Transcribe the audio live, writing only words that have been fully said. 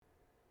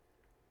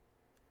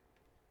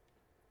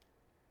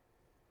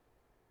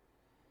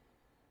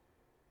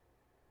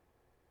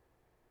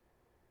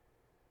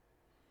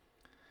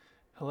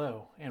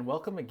Hello, and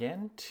welcome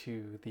again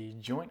to the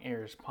Joint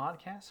Heirs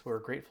podcast. We're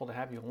grateful to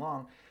have you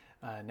along.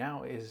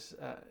 Now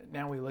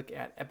we look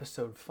at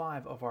episode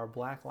 5 of our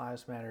Black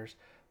Lives Matters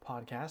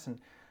podcast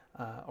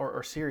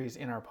or series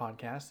in our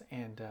podcast,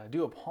 and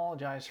do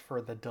apologize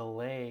for the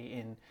delay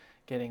in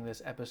getting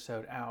this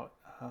episode out.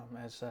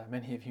 As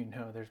many of you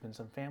know, there's been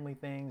some family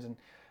things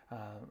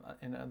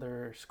and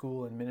other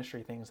school and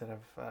ministry things that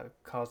have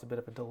caused a bit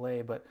of a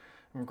delay, but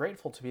I'm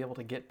grateful to be able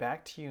to get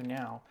back to you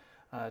now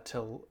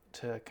to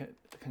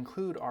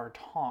conclude our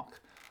talk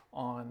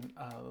on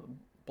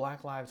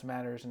Black Lives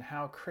Matters and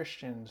how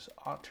Christians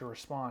ought to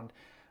respond.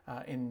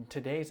 In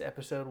today's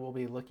episode, we'll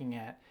be looking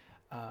at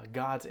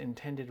God's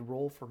intended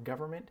role for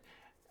government.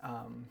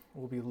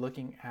 We'll be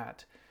looking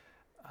at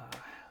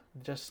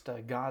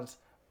God's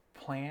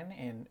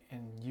plan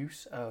and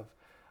use of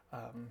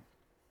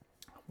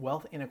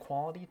wealth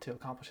inequality to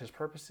accomplish his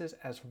purposes,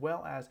 as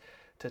well as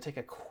to take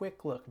a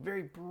quick look,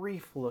 very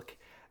brief look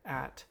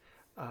at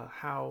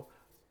how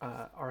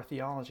our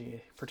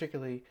theology,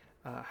 particularly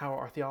how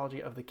our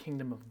theology of the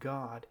kingdom of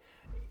God,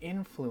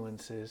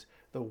 influences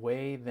the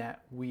way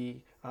that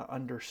we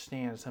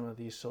understand some of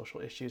these social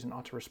issues and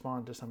ought to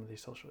respond to some of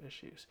these social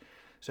issues.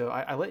 So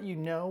I let you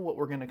know what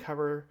we're going to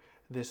cover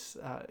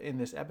in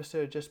this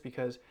episode, just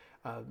because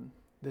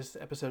this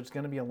episode is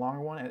going to be a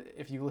longer one.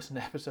 If you listen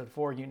to episode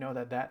 4, you know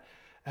that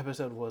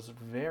episode was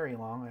very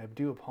long. I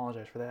do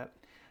apologize for that.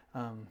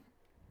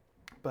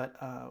 But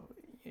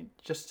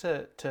just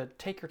to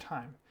take your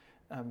time,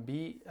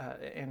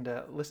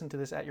 listen to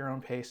this at your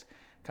own pace.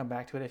 Come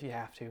back to it if you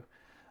have to,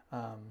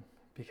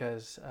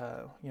 because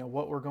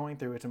what we're going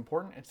through, it's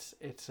important.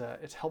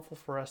 It's helpful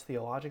for us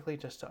theologically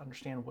just to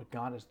understand what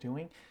God is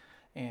doing,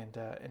 and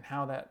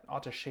how that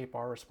ought to shape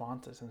our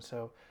responses. And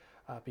so,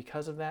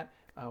 because of that,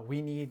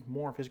 we need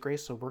more of His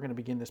grace. So we're going to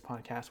begin this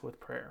podcast with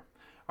prayer.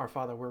 Our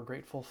Father, we're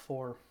grateful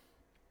for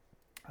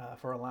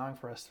allowing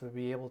for us to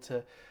be able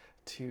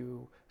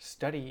to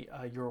study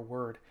your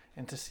word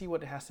and to see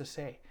what it has to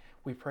say.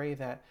 We pray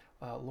that,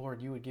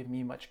 Lord, you would give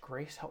me much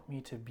grace. Help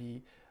me to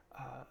be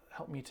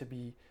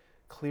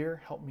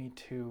clear. Help me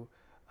to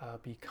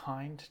be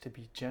kind, to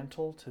be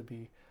gentle, to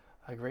be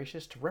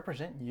gracious, to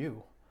represent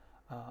you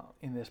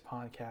in this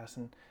podcast.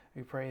 And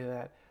we pray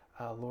that,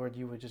 Lord,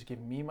 you would just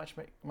give me much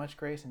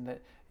grace, and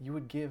that you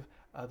would give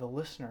the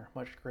listener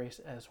much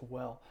grace as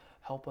well.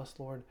 Help us,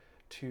 Lord,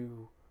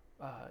 to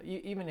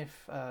even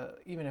if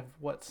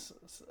what's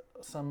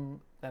some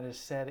that is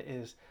said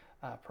is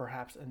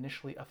perhaps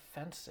initially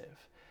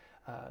offensive,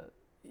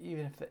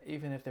 even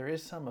if there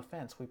is some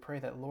offense, we pray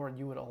that, Lord,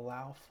 you would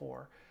allow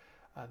for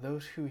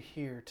those who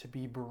hear to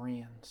be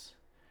Bereans,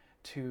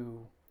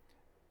 to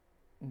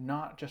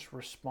not just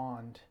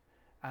respond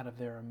out of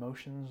their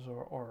emotions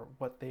or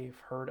what they've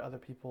heard other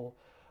people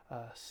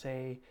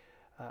say,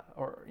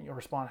 or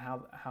respond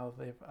how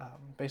they've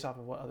based off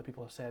of what other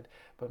people have said,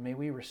 but may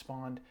we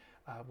respond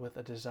with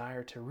a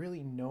desire to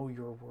really know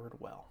your word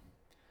well.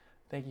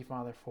 Thank you,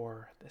 Father,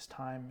 for this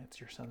time.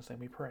 It's your Son's name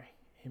we pray.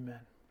 Amen.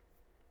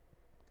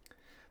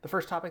 The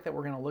first topic that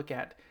we're going to look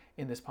at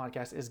in this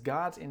podcast is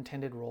God's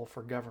intended role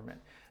for government.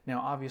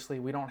 Now, obviously,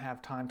 we don't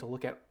have time to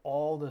look at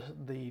all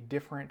the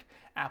different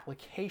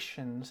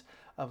applications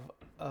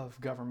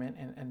of government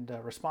and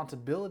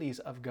responsibilities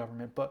of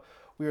government, but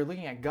we are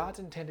looking at God's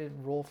intended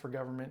role for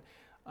government,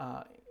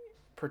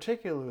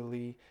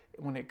 particularly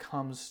when it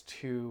comes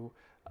to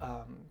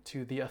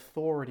the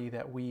authority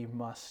that we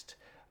must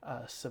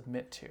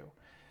submit to.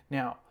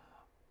 Now,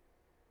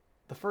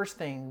 the first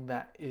thing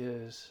that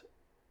is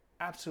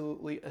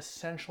absolutely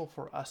essential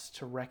for us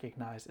to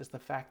recognize is the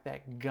fact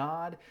that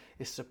God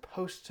is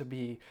supposed to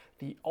be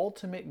the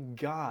ultimate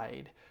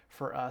guide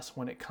for us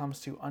when it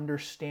comes to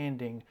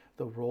understanding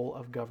the role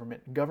of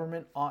government.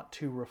 Government ought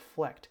to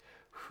reflect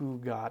who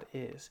God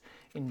is.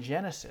 In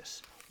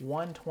Genesis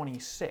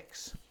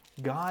 1:26,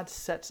 God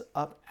sets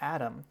up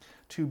Adam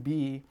to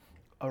be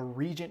a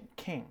regent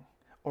king,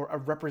 or a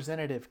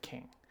representative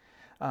king.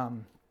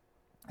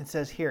 It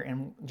says here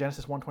in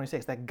Genesis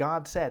 1:26 that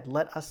God said,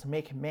 "Let us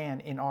make man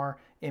in our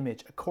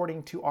image,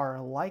 according to our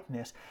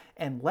likeness,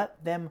 and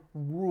let them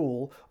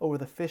rule over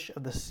the fish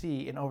of the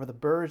sea, and over the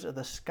birds of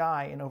the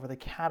sky, and over the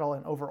cattle,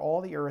 and over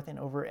all the earth, and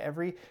over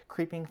every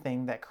creeping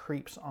thing that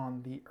creeps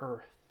on the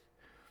earth."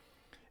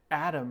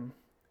 Adam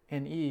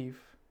and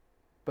Eve,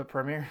 but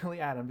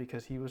primarily Adam,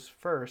 because he was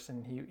first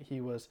and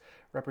he was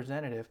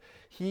representative,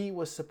 he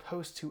was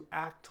supposed to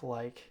act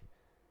like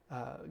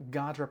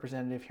God's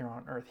representative here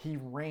on earth. He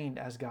reigned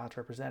as God's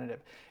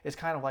representative. It's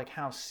kind of like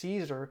how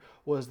Caesar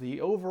was the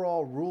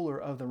overall ruler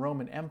of the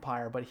Roman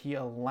Empire, but he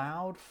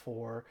allowed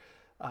for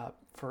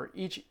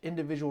each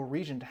individual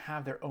region to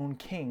have their own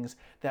kings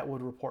that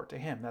would report to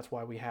him. That's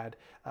why we had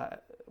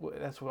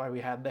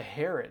the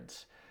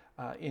Herods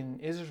in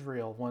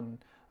Israel when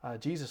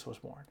Jesus was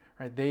born.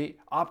 Right? They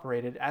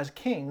operated as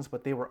kings,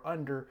 but they were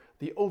under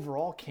the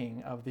overall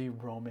king of the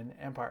Roman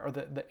Empire, or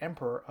the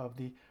emperor of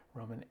the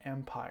Roman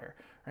Empire.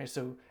 Right?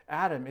 So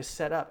Adam is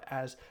set up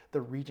as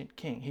the regent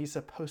king. He's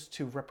supposed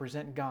to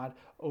represent God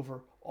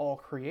over all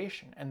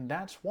creation. And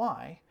that's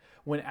why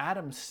When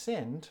Adam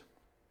sinned,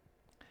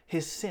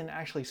 his sin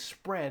actually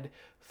spread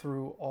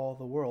through all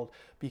the world.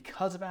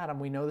 Because of Adam,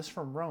 we know this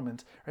from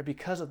Romans, right?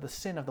 Because of the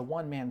sin of the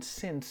one man,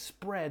 sin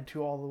spread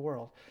to all the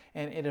world.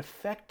 And it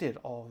affected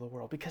all of the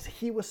world because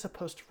he was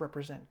supposed to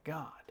represent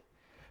God.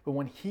 But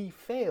when he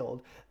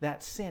failed,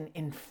 that sin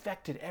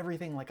infected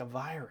everything like a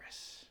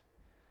virus.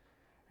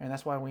 And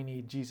that's why we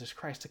need Jesus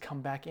Christ to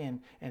come back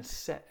in and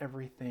set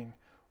everything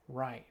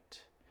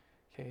right.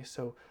 Okay,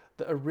 so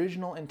the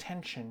original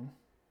intention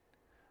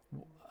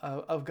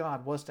of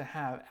God was to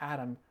have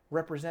Adam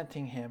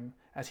representing him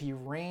as he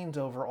reigns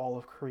over all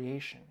of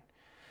creation.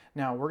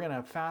 Now, we're going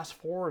to fast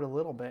forward a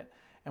little bit,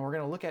 and we're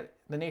going to look at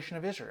the nation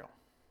of Israel.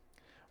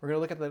 We're going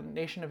to look at the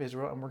nation of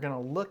Israel, and we're going to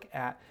look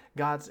at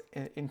God's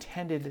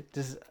intended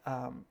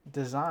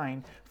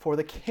design for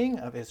the king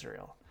of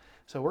Israel.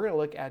 So we're going to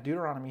look at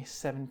Deuteronomy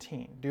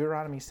 17.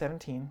 Deuteronomy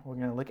 17, we're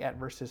going to look at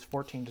verses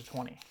 14 to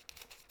 20.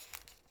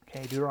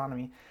 Okay,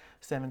 Deuteronomy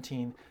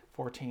 17,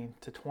 14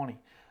 to 20.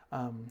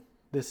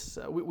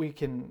 We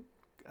can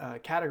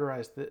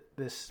categorize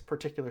this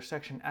particular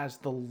section as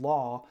the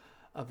law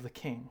of the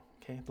king.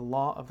 Okay, the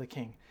law of the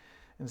king.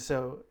 And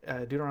so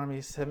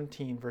Deuteronomy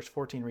 17 verse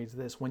 14 reads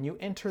this: when you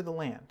enter the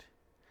land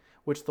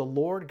which the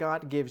Lord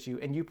God gives you,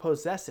 and you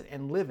possess it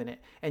and live in it,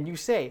 and you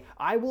say,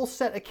 I will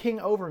set a king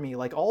over me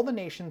like all the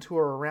nations who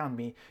are around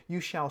me,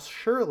 you shall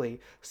surely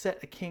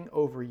set a king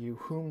over you,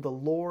 whom the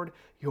Lord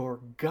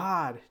your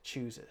God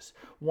chooses.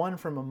 One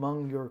from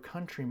among your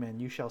countrymen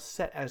you shall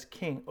set as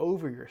king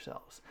over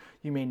yourselves.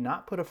 You may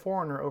not put a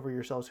foreigner over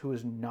yourselves who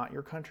is not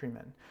your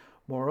countryman.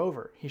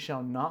 Moreover, he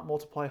shall not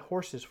multiply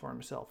horses for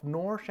himself,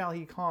 nor shall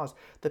he cause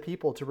the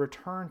people to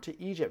return to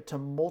Egypt to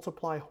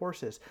multiply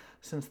horses,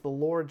 since the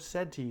Lord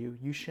said to you,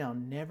 you shall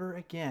never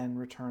again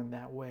return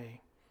that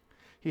way.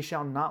 He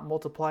shall not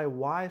multiply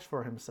wives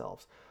for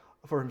himself,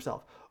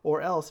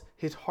 or else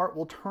his heart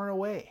will turn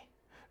away,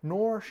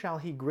 nor shall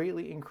he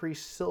greatly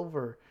increase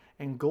silver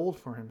and gold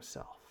for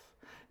himself.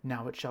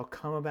 Now it shall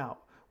come about,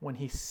 when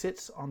he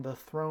sits on the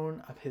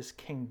throne of his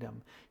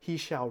kingdom, he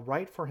shall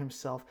write for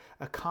himself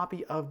a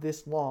copy of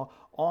this law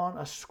on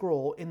a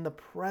scroll in the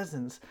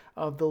presence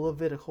of the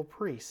Levitical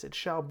priests. It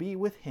shall be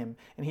with him,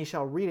 and he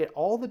shall read it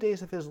all the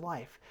days of his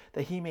life,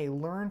 that he may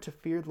learn to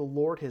fear the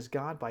Lord his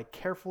God by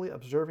carefully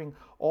observing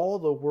all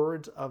the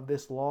words of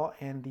this law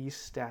and these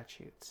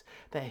statutes,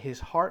 that his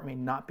heart may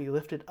not be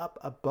lifted up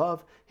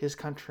above his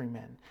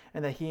countrymen,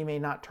 and that he may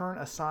not turn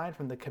aside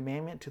from the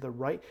commandment to the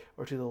right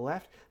or to the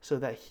left, so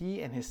that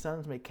he and his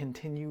sons may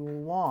continue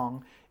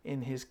long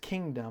in his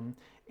kingdom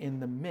in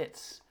the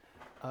midst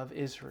of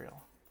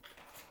Israel.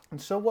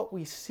 And so what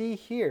we see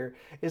here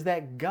is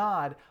that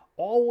God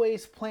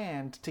always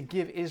planned to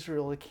give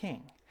Israel a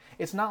king.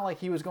 It's not like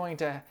he was going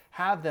to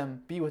have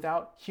them be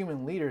without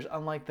human leaders,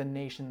 unlike the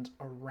nations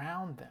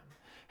around them.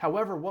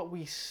 However, what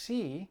we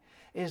see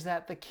is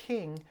that the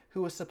king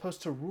who was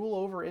supposed to rule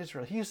over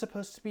Israel, he was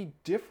supposed to be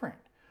different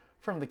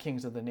from the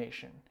kings of the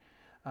nation.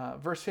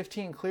 Verse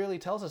 15 clearly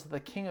tells us that the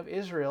king of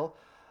Israel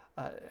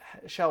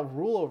shall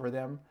rule over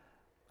them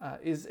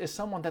is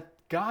someone that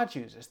God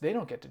chooses. They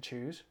don't get to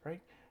choose,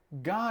 right?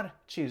 God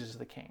chooses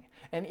the king.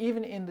 And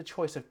even in the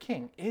choice of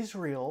king,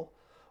 Israel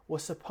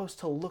was supposed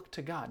to look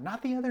to God,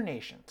 not the other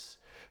nations,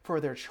 for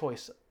their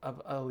choice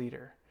of a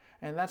leader.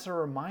 And that's a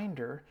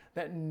reminder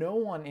that no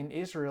one in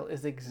Israel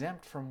is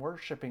exempt from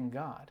worshiping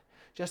God.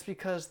 Just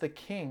because the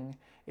king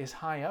is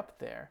high up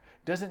there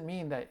doesn't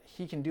mean that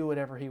he can do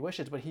whatever he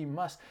wishes, but he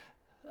must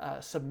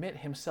submit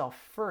himself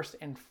first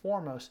and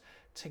foremost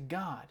to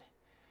God.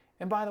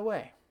 And by the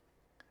way,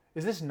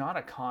 is this not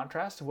a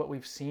contrast to what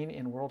we've seen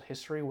in world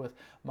history with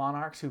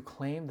monarchs who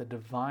claim the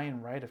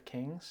divine right of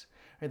kings?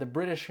 The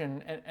British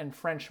and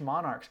French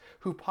monarchs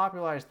who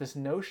popularized this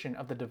notion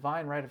of the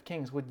divine right of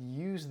kings would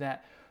use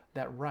that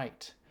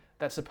right,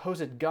 that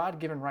supposed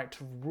God-given right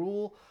to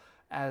rule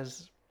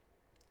as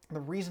the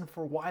reason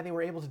for why they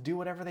were able to do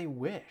whatever they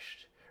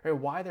wished, or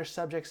why their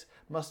subjects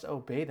must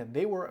obey them.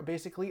 They were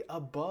basically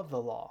above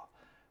the law.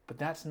 But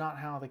that's not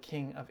how the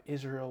king of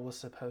Israel was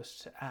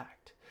supposed to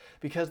act.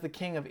 Because the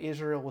king of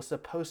Israel was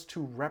supposed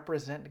to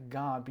represent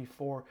God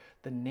before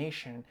the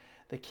nation,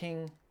 the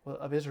king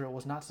of Israel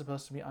was not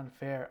supposed to be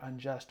unfair,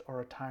 unjust,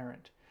 or a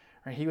tyrant.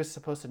 Right? He was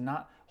supposed to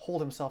not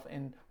hold himself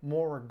in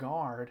more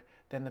regard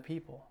than the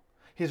people.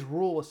 His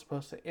rule was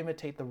supposed to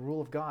imitate the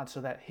rule of God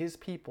so that his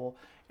people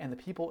and the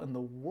people in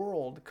the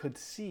world could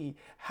see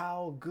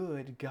how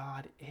good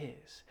God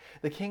is.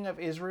 The king of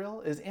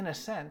Israel is, in a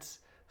sense,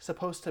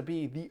 supposed to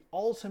be the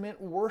ultimate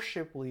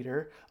worship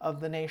leader of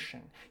the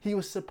nation. He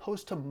was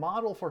supposed to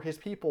model for his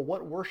people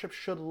what worship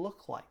should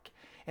look like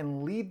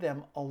and lead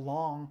them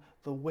along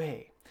the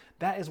way.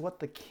 That is what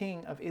the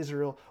king of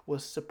Israel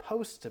was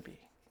supposed to be.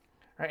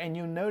 Right? And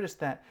you notice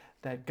that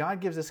God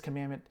gives this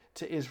commandment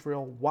to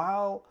Israel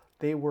while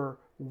they were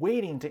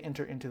waiting to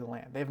enter into the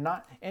land. They have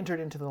not entered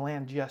into the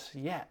land just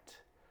yet.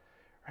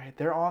 Right?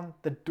 They're on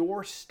the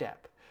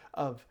doorstep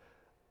of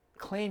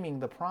claiming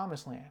the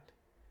promised land.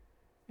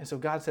 And so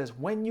God says,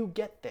 when you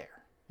get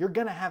there, you're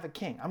going to have a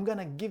king. I'm going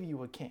to give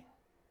you a king.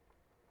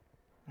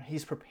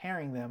 He's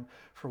preparing them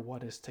for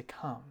what is to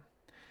come.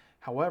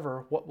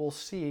 However, what we'll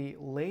see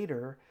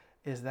later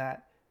is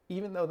that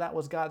even though that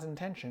was God's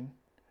intention,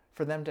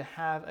 for them to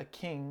have a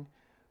king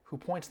who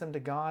points them to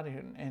God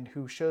and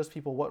who shows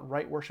people what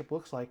right worship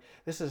looks like,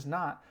 this is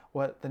not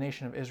what the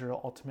nation of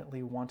Israel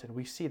ultimately wanted.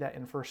 We see that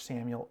in 1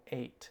 Samuel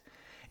 8.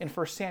 In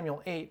 1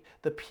 Samuel 8,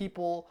 the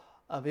people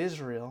of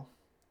Israel,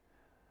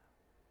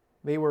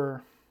 they've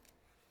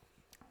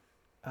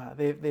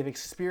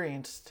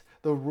experienced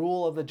the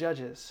rule of the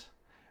judges.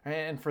 Right?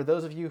 And for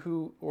those of you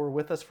who were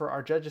with us for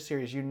our Judges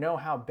series, you know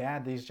how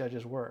bad these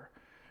judges were.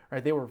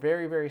 Right? They were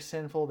very, very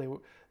sinful.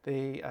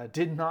 They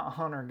did not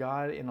honor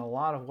God in a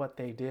lot of what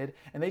they did,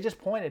 and they just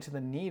pointed to the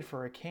need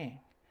for a king.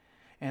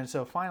 And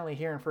so finally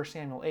here in 1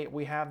 Samuel 8,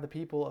 we have the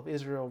people of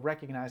Israel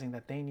recognizing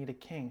that they need a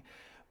king.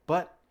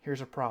 But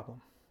here's a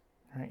problem.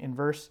 Right? In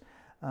verse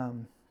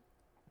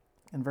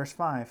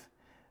 5,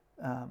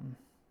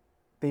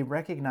 they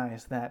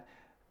recognize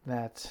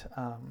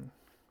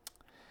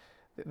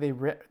they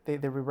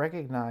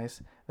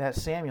recognize that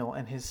Samuel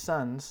and his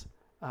sons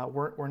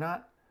were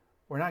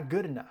not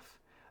good enough.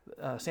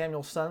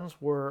 Samuel's sons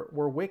were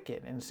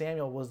wicked, and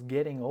Samuel was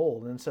getting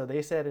old. And so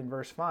they said in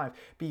verse 5,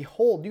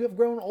 "Behold, you have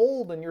grown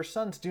old, and your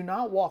sons do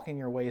not walk in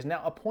your ways.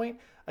 Now appoint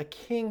a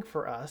king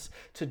for us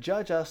to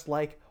judge us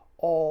like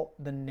all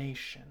the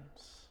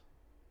nations."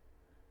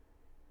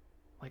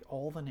 Like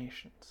all the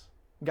nations.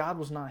 God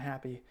was not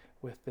happy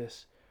with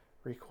this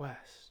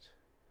request.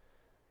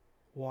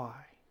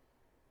 Why?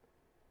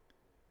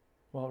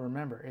 Well,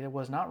 remember, it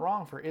was not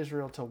wrong for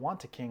Israel to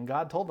want a king.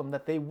 God told them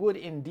that they would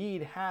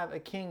indeed have a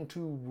king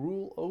to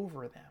rule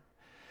over them.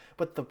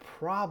 But the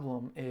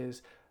problem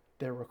is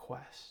their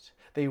request.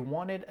 They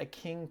wanted a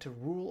king to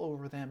rule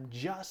over them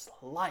just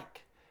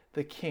like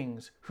the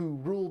kings who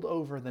ruled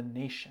over the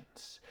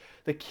nations.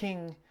 The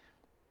king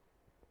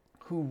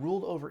who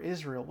ruled over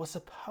Israel was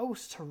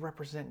supposed to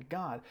represent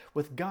God,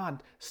 with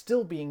God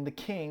still being the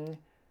king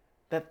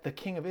that the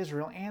king of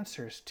Israel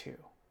answers to.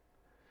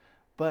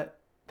 But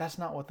that's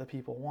not what the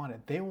people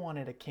wanted. They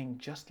wanted a king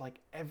just like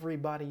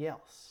everybody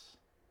else.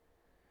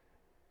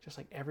 Just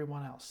like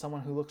everyone else.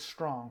 Someone who looked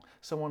strong.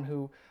 Someone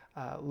who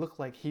looked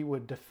like he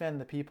would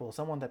defend the people.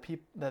 Someone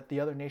that the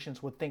other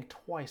nations would think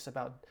twice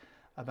about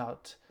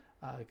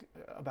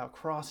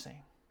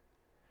crossing.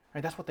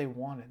 Right? That's what they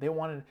wanted. They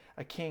wanted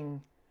a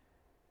king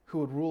who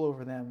would rule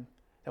over them,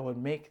 that would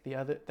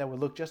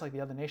look just like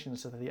the other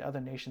nations, so that the other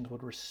nations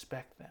would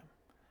respect them.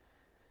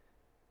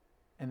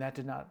 And that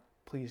did not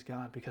please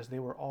God, because they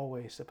were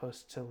always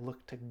supposed to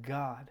look to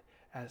God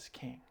as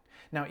king.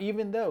 Now,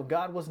 even though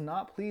God was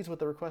not pleased with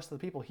the request of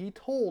the people, he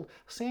told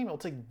Samuel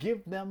to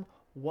give them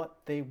what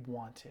they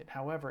wanted.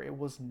 However, it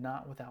was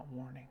not without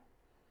warning.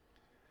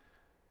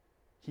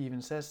 He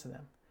even says to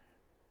them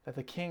that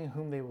the king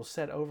whom they will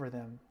set over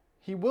them,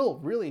 he will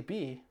really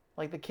be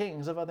like the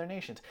kings of other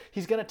nations.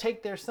 He's going to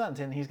take their sons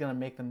and he's going to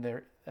make them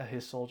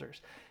his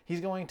soldiers.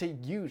 He's going to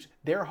use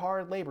their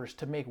hard labors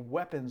to make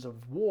weapons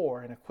of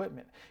war and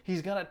equipment.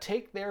 He's going to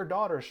take their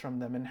daughters from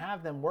them and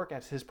have them work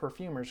as his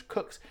perfumers,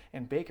 cooks,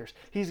 and bakers.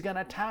 He's going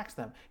to tax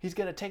them. He's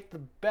going to take the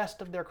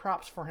best of their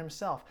crops for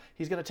himself.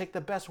 He's going to take the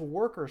best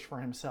workers for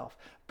himself.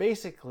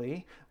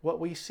 Basically, what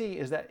we see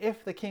is that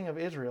if the king of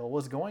Israel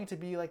was going to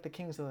be like the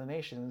kings of the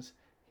nations,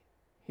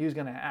 he was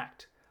going to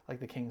act like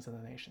the kings of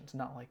the nations,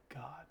 not like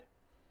God.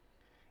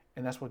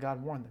 And that's what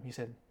God warned them. He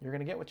said, you're going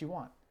to get what you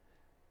want,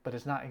 but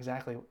it's not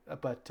exactly,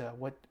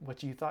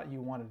 what you thought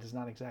you wanted is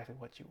not exactly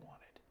what you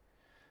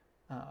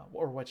wanted,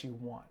 or what you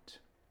want.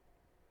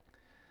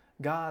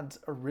 God's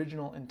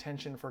original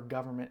intention for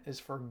government is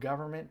for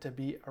government to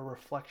be a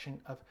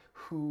reflection of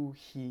who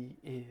he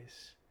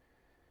is.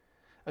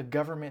 A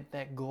government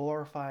that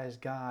glorifies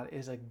God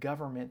is a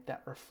government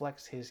that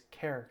reflects his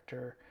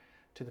character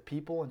to the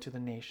people and to the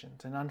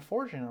nations. And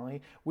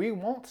unfortunately, we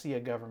won't see a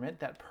government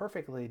that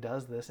perfectly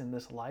does this in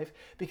this life,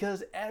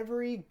 because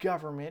every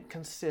government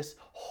consists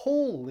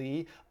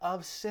wholly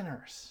of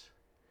sinners.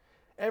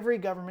 Every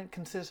government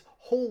consists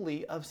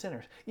wholly of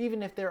sinners.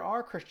 Even if there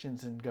are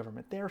Christians in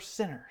government, they're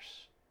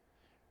sinners.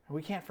 And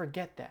we can't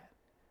forget that.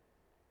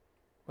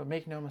 But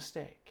make no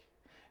mistake,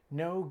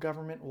 no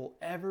government will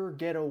ever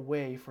get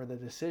away for the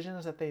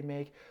decisions that they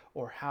make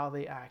or how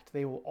they act.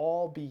 They will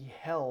all be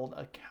held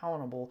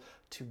accountable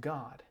to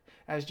God.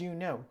 As you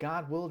know,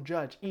 God will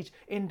judge each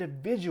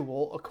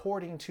individual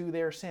according to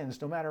their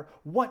sins, no matter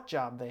what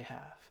job they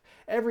have.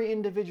 Every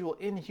individual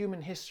in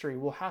human history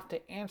will have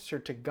to answer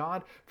to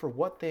God for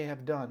what they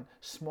have done,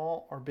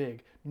 small or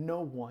big.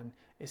 No one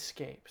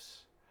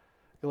escapes.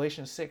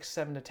 Galatians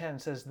 6:7-10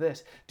 says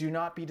this, "Do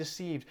not be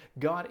deceived.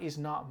 God is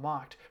not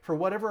mocked. For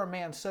whatever a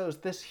man sows,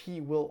 this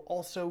he will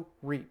also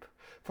reap.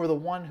 For the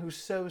one who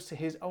sows to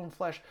his own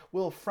flesh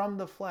will from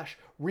the flesh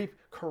reap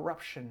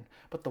corruption.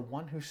 But the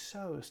one who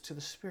sows to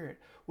the Spirit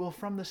will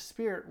from the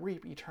Spirit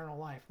reap eternal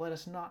life. Let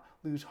us not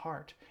lose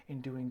heart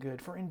in doing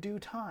good, for in due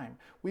time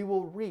we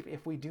will reap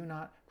if we do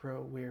not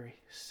grow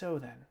weary. So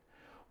then,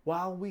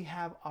 while we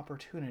have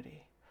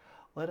opportunity,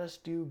 let us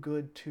do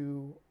good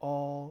to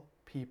all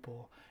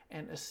people,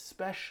 and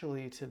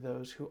especially to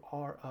those who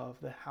are of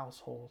the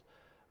household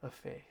of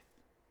faith.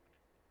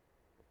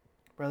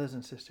 Brothers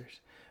and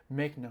sisters,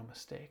 make no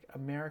mistake,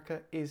 America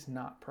is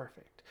not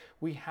perfect.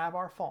 We have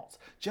our faults,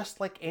 just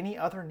like any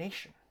other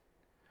nation.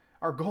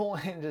 Our goal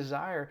and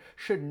desire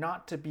should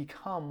not to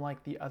become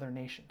like the other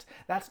nations.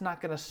 That's not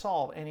going to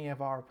solve any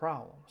of our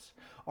problems.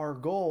 Our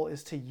goal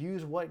is to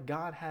use what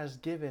God has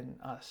given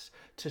us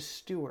to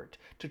steward,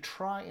 to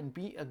try and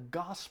be a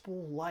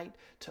gospel light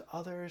to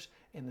others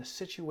in the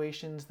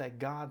situations that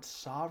God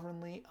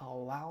sovereignly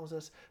allows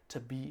us to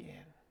be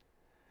in.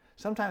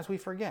 Sometimes we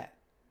forget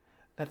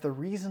that the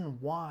reason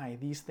why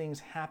these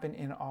things happen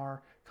in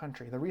our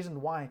country, the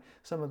reason why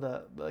some of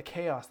the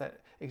chaos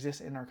that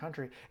exists in our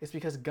country is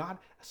because God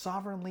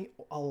sovereignly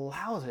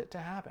allows it to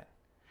happen.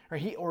 Or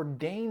He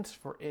ordains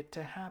for it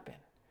to happen.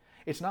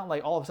 It's not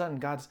like all of a sudden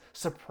God's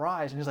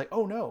surprised and He's like,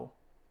 oh no,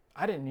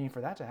 I didn't mean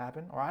for that to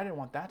happen, or I didn't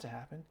want that to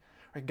happen.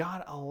 Right?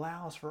 God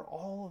allows for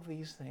all of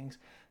these things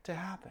to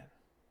happen.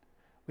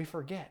 We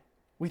forget.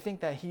 We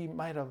think that He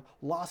might have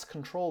lost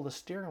control of the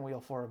steering wheel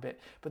for a bit,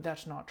 but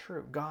that's not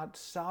true. God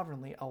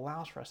sovereignly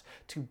allows for us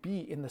to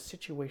be in the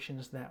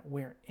situations that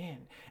we're in.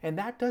 And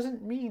that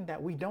doesn't mean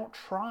that we don't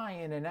try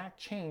and enact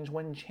change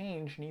when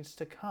change needs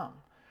to come.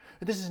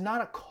 This is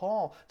not a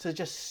call to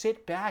just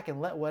sit back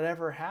and let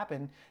whatever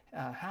happen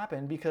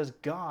because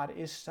God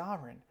is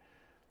sovereign.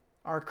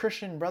 Our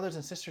Christian brothers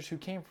and sisters who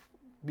came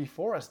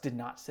before us did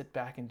not sit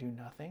back and do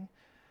nothing.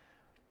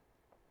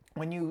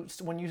 When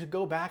you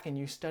go back and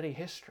you study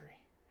history,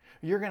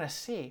 you're going to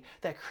see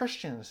that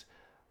Christians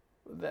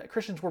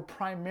were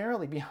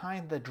primarily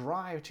behind the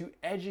drive to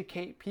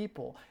educate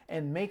people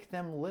and make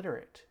them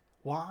literate.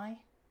 Why?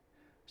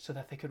 So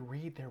that they could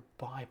read their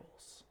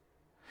Bibles.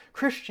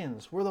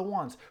 Christians were the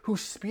ones who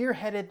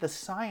spearheaded the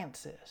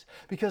sciences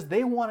because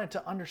they wanted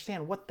to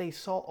understand what they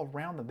saw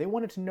around them. They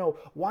wanted to know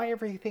why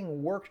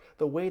everything worked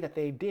the way that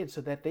they did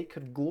so that they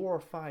could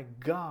glorify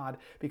God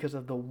because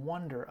of the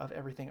wonder of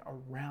everything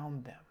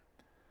around them.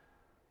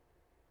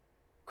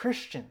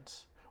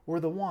 Christians were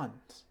the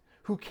ones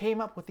who came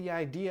up with the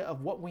idea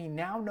of what we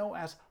now know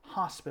as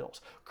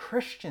hospitals.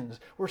 Christians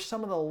were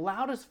some of the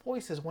loudest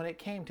voices when it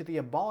came to the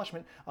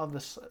abolishment of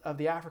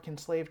the African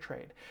slave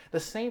trade. The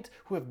saints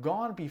who have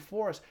gone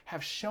before us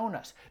have shown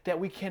us that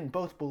we can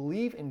both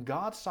believe in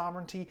God's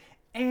sovereignty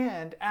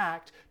and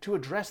act to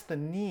address the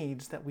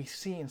needs that we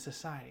see in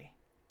society.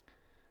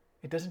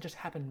 It doesn't just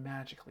happen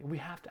magically. We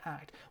have to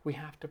act. We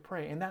have to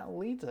pray. And that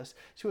leads us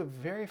to a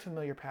very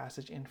familiar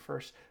passage in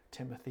 1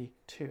 Timothy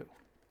 2.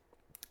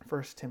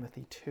 1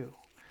 Timothy 2.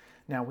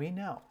 Now we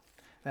know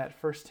that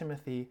 1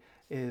 Timothy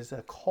is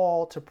a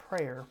call to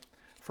prayer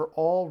for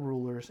all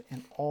rulers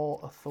and all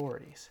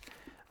authorities.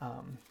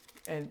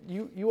 And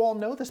you all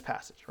know this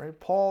passage, right?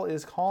 Paul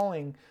is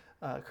calling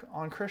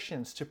on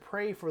Christians to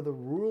pray for the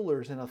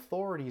rulers and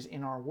authorities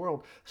in our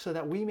world so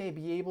that we may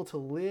be able to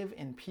live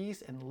in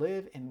peace and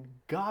live in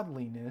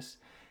godliness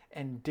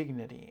and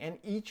dignity. And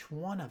each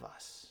one of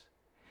us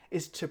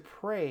is to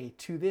pray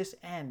to this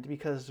end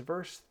because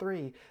verse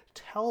 3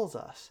 tells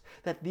us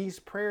that these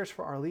prayers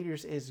for our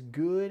leaders is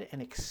good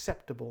and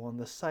acceptable in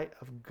the sight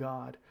of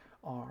God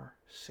our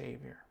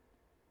Savior.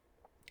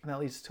 And that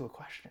leads to a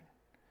question.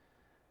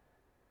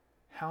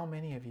 How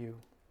many of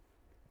you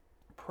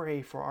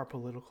pray for our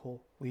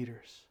political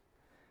leaders?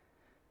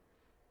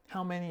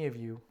 How many of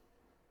you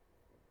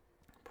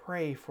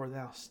pray for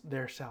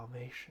their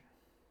salvation?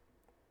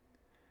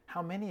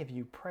 How many of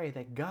you pray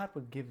that God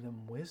would give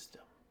them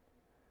wisdom?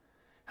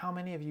 How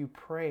many of you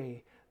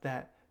pray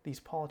that these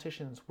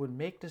politicians would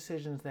make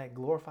decisions that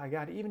glorify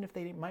God, even if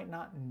they might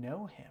not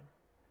know Him?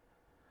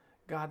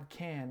 God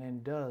can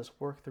and does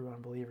work through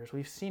unbelievers.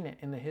 We've seen it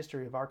in the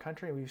history of our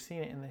country. We've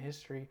seen it in the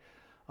history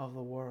of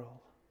the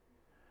world.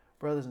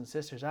 Brothers and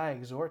sisters, I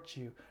exhort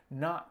you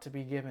not to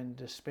be given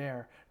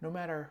despair, no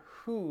matter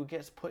who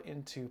gets put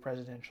into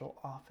presidential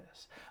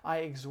office. I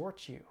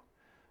exhort you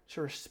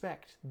to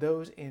respect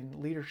those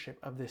in leadership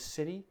of this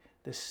city,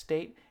 this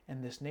state,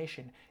 and this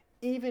nation,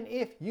 even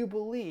if you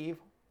believe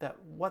that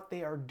what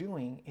they are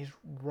doing is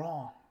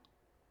wrong.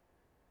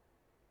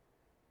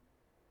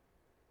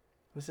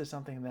 This is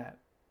something that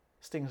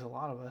stings a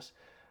lot of us.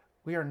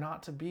 We are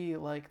not to be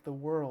like the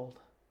world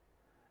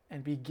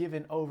and be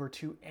given over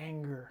to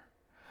anger,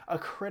 a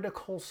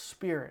critical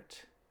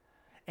spirit,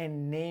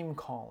 and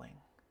name-calling.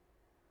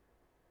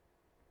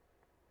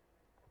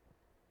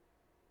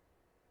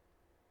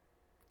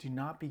 Do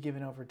not be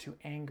given over to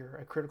anger,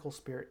 a critical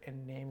spirit,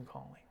 and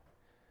name-calling.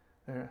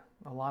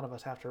 A lot of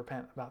us have to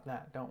repent about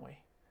that, don't we?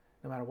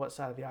 No matter what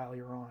side of the aisle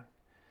you're on.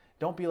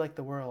 Don't be like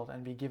the world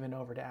and be given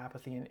over to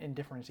apathy and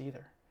indifference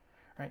either.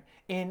 Right?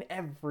 In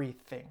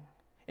everything,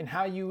 in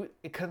how you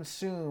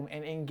consume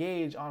and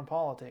engage on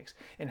politics,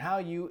 in how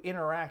you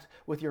interact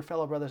with your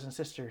fellow brothers and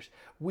sisters,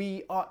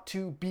 we ought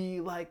to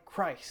be like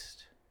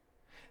Christ.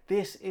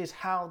 This is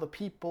how the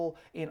people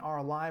in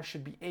our lives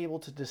should be able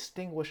to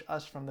distinguish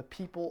us from the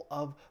people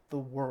of the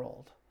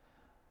world.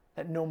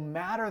 That no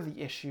matter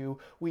the issue,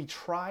 we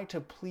try to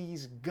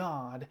please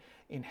God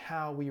in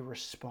how we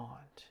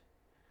respond.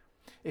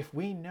 If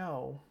we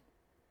know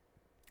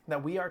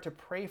that we are to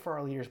pray for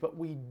our leaders, but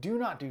we do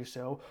not do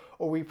so,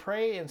 or we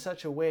pray in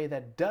such a way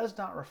that does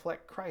not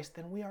reflect Christ,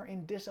 then we are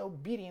in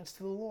disobedience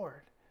to the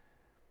Lord.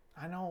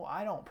 I know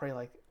I don't pray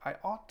like I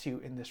ought to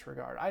in this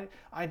regard.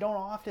 I don't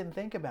often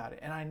think about it,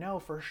 and I know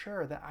for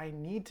sure that I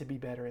need to be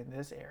better in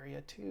this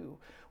area too.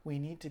 We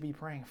need to be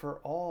praying for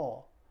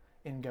all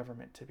in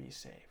government to be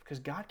saved, because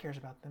God cares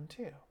about them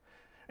too.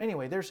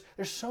 Anyway, there's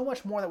so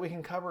much more that we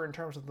can cover in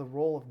terms of the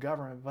role of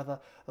government,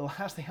 but the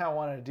last thing I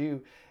want to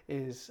do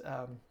is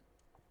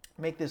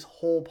make this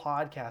whole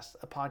podcast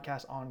a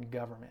podcast on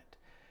government.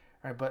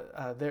 All right,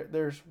 but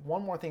there's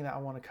one more thing that I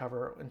want to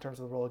cover in terms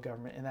of the role of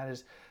government, and that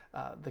is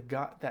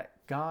that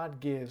God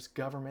gives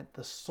government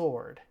the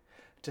sword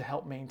to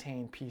help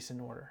maintain peace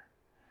and order.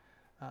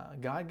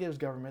 God gives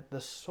government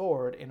the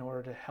sword in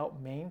order to help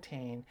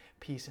maintain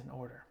peace and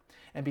order.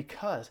 And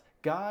because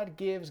God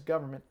gives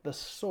government the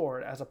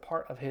sword as a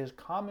part of his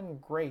common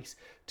grace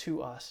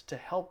to us to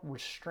help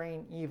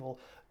restrain evil,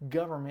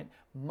 government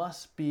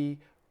must be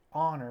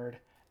honored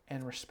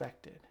and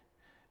respected.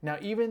 Now,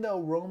 even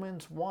though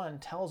Romans 1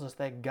 tells us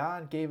that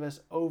God gave us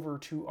over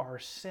to our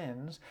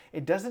sins,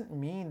 it doesn't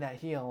mean that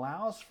he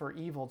allows for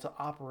evil to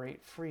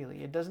operate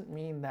freely. It doesn't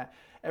mean that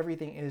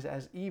everything is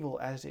as evil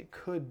as it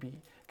could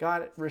be.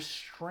 God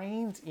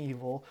restrains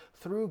evil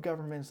through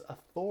government's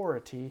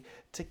authority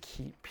to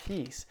keep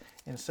peace.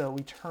 And so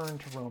we turn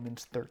to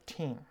Romans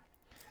 13.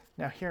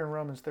 Now, here in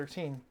Romans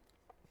 13,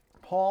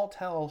 Paul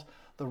tells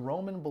the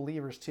Roman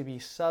believers to be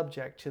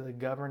subject to the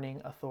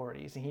governing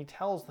authorities. And he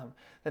tells them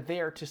that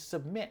they are to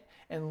submit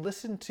and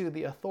listen to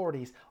the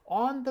authorities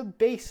on the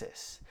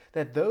basis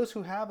that those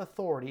who have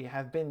authority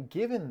have been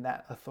given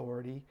that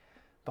authority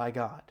by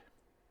God.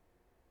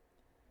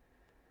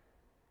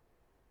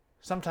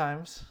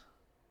 Sometimes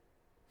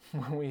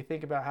when we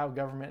think about how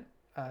government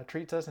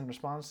treats us and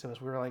responds to us,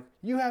 we're like,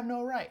 you have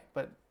no right.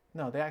 But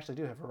no, they actually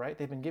do have a right.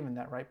 They've been given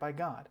that right by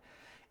God.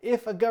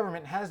 If a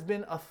government has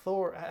been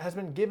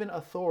given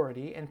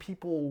authority and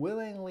people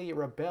willingly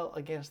rebel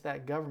against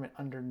that government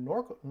under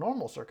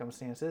normal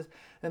circumstances,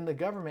 then the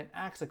government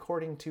acts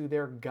according to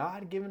their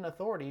God-given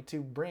authority to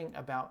bring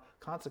about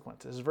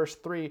consequences. Verse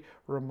 3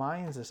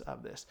 reminds us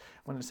of this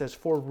when it says,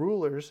 for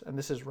rulers, and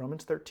this is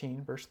Romans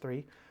 13, verse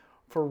 3,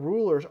 for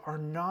rulers are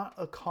not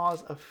a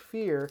cause of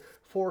fear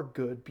for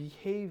good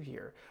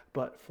behavior,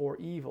 but for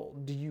evil.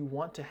 Do you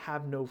want to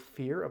have no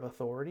fear of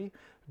authority?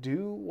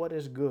 Do what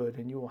is good,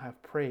 and you will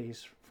have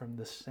praise from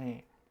the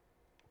same.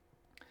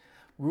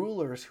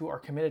 Rulers who are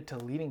committed to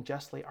leading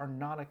justly are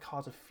not a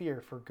cause of fear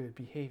for good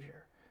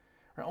behavior.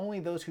 Or only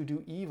those who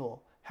do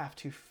evil have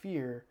to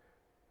fear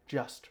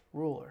just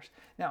rulers.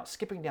 Now,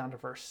 skipping down to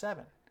verse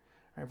 7.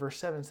 Right, verse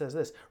 7 says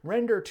this,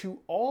 render to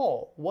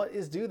all what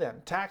is due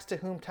them, tax to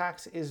whom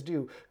tax is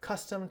due,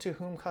 custom to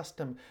whom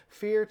custom,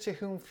 fear to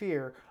whom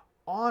fear,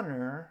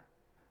 honor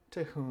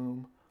to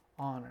whom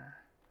honor.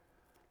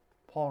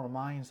 Paul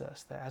reminds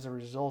us that as a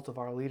result of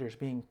our leaders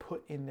being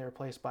put in their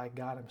place by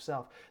God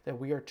himself, that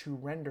we are to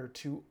render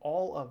to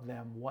all of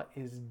them what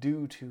is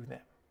due to them.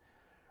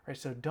 Right,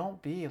 so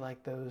don't be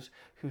like those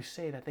who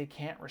say that they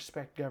can't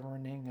respect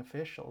governing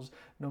officials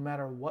no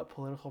matter what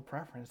political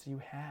preference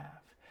you have.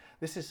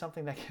 This is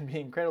something that can be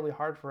incredibly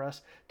hard for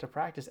us to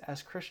practice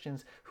as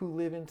Christians who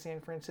live in San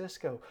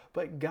Francisco.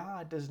 But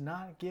God does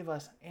not give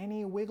us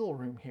any wiggle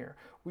room here.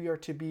 We are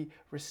to be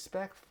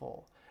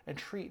respectful and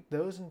treat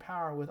those in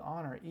power with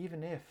honor,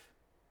 even if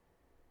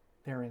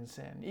they're in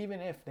sin,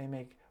 even if they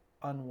make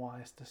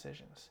unwise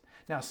decisions.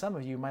 Now, some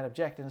of you might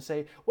object and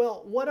say,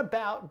 well, what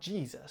about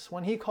Jesus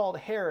when he called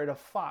Herod a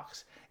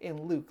fox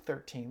in Luke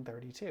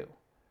 13:32?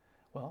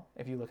 Well,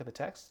 if you look at the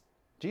text,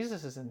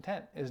 Jesus'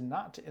 intent is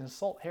not to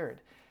insult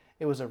Herod.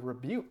 It was a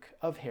rebuke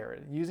of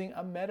Herod, using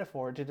a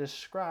metaphor to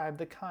describe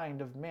the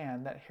kind of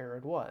man that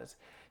Herod was.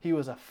 He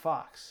was a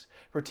fox,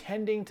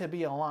 pretending to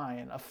be a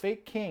lion, a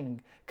fake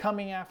king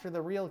coming after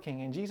the real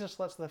king. And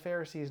Jesus lets the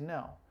Pharisees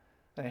know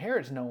that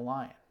Herod's no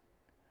lion.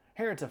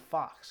 Herod's a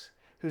fox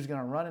who's going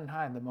to run and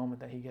hide the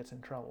moment that he gets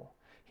in trouble.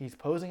 He's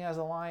posing as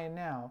a lion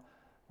now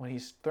when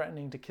he's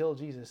threatening to kill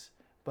Jesus,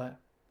 but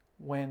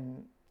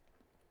when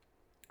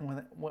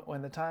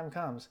the time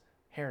comes,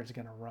 Herod's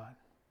going to run.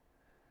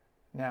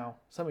 Now,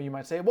 some of you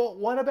might say, well,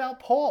 what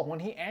about Paul when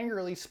he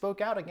angrily spoke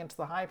out against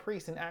the high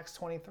priest in Acts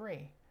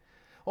 23?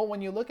 Well,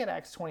 when you look at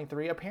Acts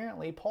 23,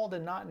 apparently Paul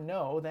did not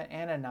know that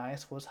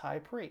Ananias was high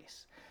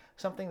priest.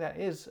 Something that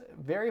is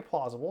very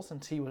plausible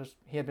since he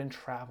had been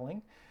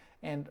traveling,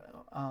 and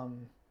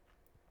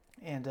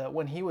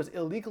when he was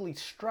illegally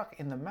struck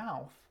in the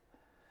mouth,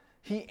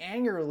 he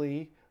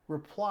angrily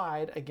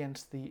replied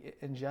against the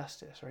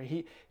injustice.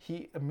 Right?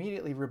 He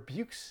immediately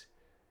rebukes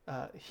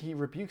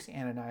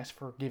Ananias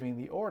for giving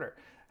the order.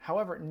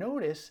 However,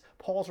 notice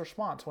Paul's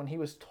response when he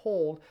was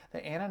told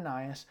that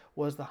Ananias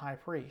was the high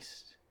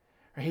priest.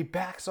 He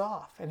backs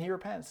off and he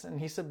repents and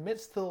he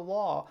submits to the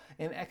law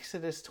in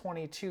Exodus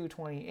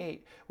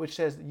 22:28, which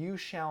says, you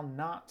shall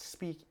not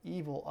speak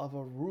evil of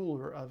a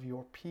ruler of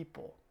your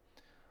people.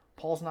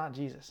 Paul's not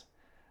Jesus.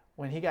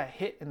 When he got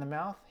hit in the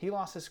mouth, he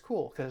lost his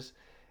cool because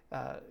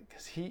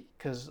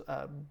because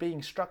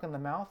being struck in the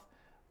mouth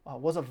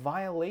was a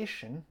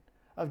violation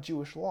of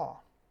Jewish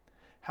law.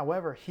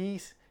 However, he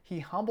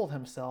humbled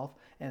himself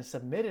and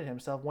submitted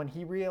himself when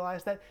he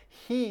realized that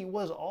he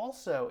was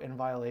also in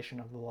violation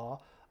of the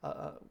law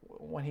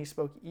when he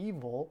spoke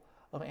evil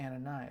of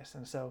Ananias.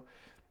 And so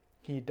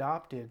he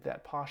adopted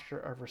that posture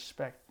of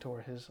respect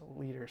toward his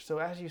leaders. So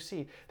as you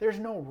see, there's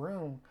no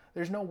room,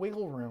 there's no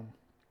wiggle room.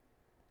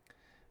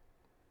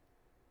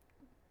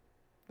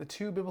 The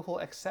two biblical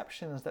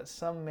exceptions that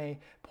some may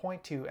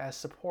point to as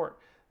support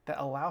that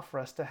allow for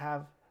us to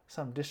have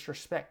some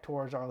disrespect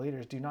towards our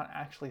leaders do not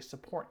actually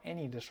support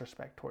any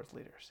disrespect towards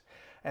leaders.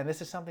 And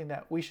this is something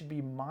that we should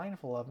be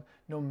mindful of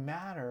no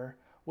matter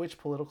which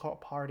political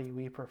party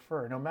we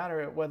prefer, no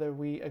matter whether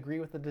we agree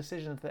with the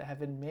decisions that have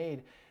been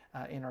made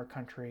in our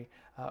country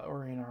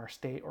or in our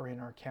state or in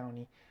our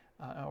county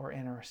or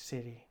in our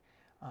city.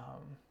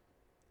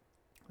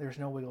 There's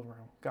no wiggle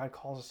room. God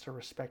calls us to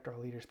respect our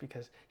leaders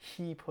because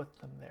he put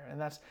them there. And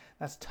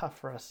that's tough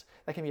for us.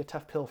 That can be a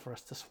tough pill for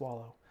us to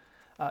swallow.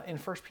 In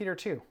 1 Peter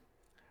 2,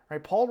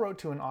 right, Paul wrote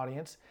to an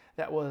audience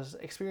that was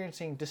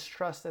experiencing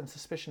distrust and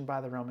suspicion by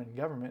the Roman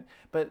government.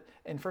 But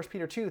in 1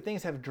 Peter 2,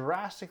 things have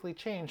drastically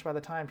changed by the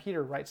time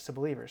Peter writes to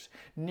believers.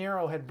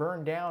 Nero had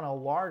burned down a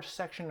large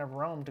section of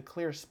Rome to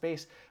clear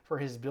space for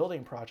his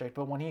building project.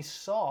 But when he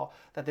saw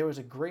that there was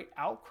a great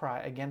outcry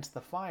against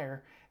the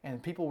fire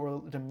and people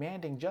were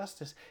demanding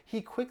justice,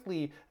 he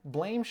quickly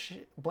blame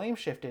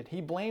shifted.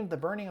 He blamed the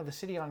burning of the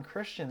city on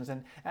Christians,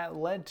 and that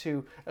led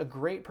to a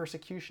great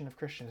persecution of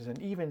Christians and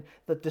even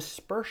the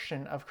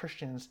dispersion of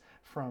Christians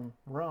from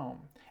Rome.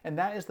 And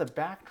that is the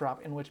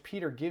backdrop in which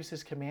Peter gives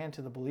his command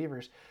to the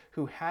believers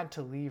who had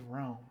to leave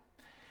Rome.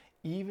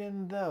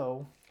 Even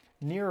though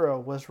Nero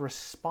was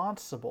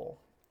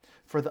responsible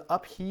for the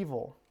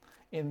upheaval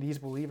in these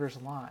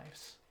believers'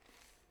 lives,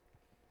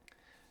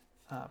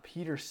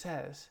 Peter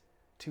says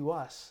to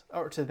us,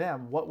 or to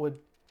them, what would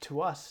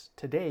to us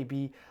today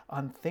be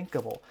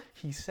unthinkable.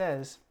 He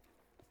says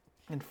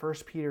in 1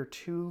 Peter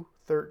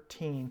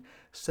 2:13,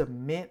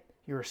 submit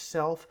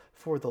yourself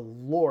for the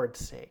Lord's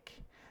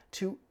sake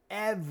to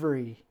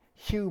every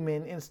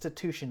human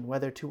institution,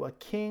 whether to a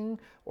king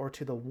or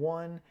to the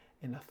one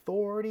in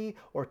authority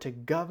or to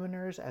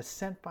governors as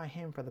sent by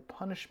him for the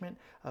punishment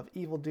of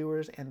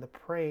evildoers and the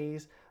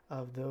praise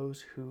of those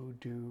who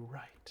do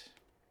right.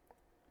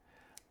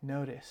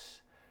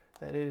 Notice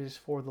that it is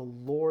for the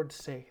Lord's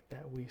sake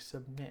that we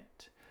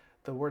submit.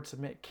 The word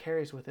submit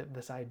carries with it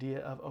this idea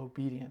of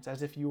obedience,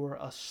 as if you were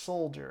a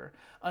soldier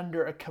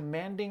under a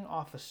commanding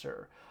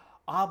officer,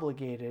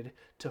 obligated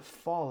to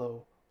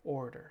follow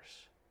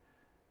orders.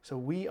 So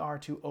we are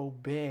to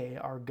obey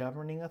our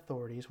governing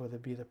authorities, whether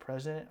it be the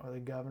president or the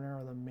governor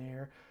or the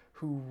mayor,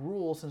 who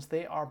rule, since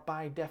they are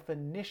by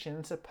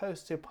definition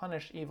supposed to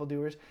punish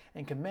evildoers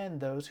and commend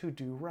those who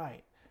do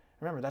right.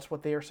 Remember, that's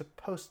what they are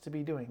supposed to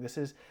be doing. This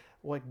is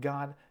what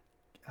God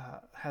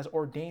has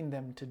ordained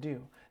them to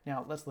do.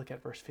 Now, let's look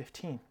at verse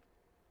 15.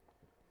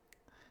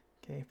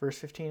 Okay, verse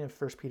 15 of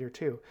 1 Peter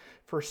 2.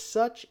 For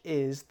such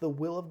is the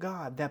will of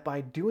God, that by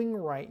doing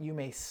right you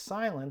may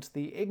silence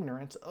the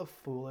ignorance of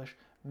foolish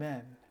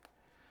men.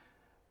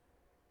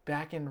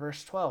 Back in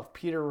verse 12,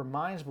 Peter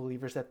reminds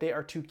believers that they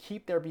are to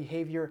keep their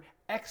behavior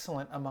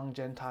excellent among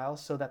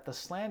Gentiles, so that the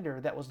slander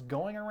that was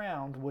going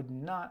around would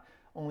not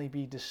only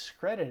be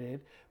discredited,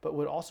 but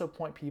would also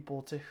point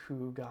people to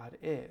who God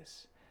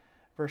is.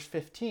 Verse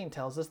 15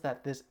 tells us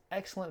that this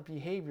excellent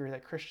behavior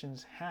that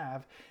Christians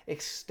have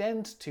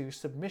extends to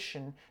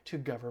submission to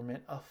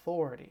government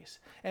authorities.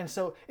 And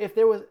so if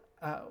there was,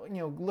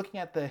 looking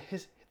at the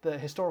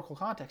historical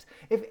context,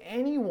 if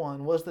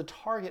anyone was the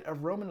target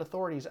of Roman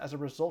authorities as a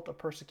result of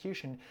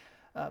persecution,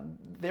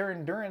 their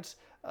endurance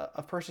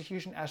of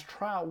persecution as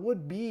trial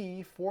would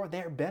be for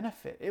their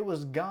benefit. It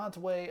was God's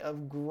way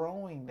of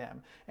growing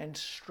them and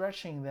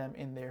stretching them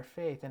in their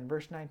faith. And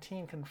verse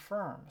 19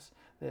 confirms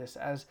this,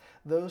 as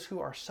those who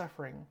are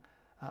suffering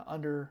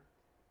under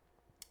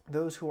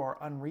those who are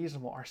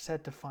unreasonable are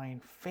said to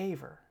find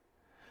favor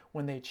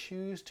when they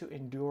choose to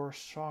endure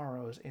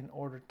sorrows in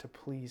order to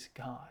please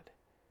God.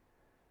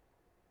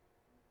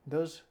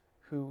 Those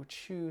who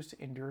choose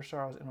to endure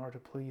sorrows in order to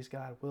please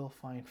God will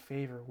find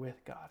favor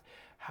with God.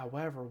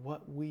 However,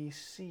 what we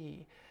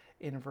see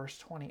in verse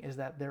 20 is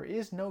that there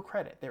is no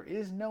credit, there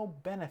is no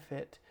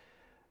benefit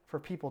for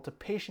people to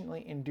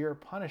patiently endure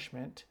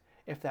punishment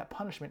if that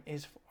punishment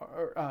is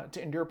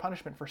to endure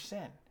punishment for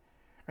sin.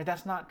 Right?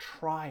 That's not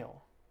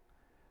trial.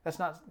 That's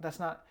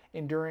not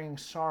enduring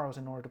sorrows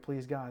in order to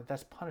please God.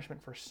 That's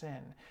punishment for sin.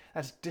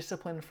 That's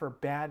discipline for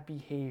bad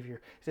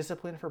behavior,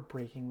 discipline for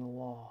breaking the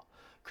law.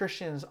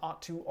 Christians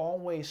ought to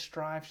always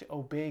strive to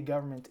obey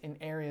government in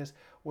areas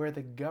where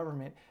the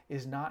government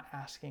is not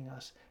asking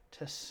us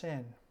to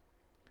sin.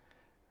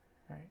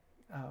 Right?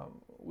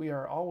 We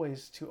are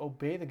always to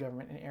obey the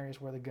government in areas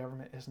where the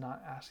government is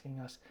not asking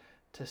us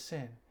to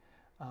sin.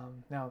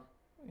 Now,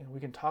 we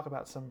can talk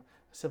about some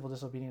civil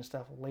disobedience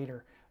stuff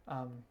later.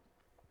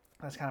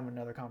 That's kind of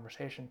another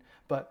conversation.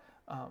 But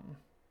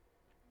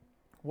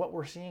what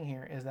we're seeing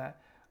here is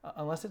that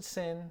unless it's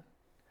sin,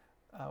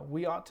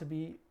 we ought to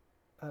be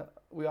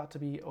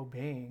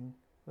obeying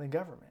the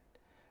government.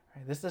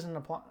 Right? This doesn't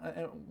apply,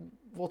 and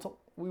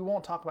we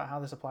won't talk about how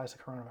this applies to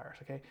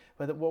coronavirus, okay?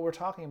 But what we're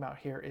talking about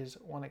here is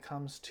when it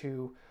comes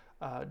to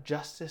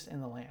justice in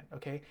the land,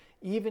 okay?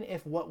 Even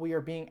if what we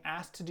are being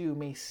asked to do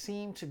may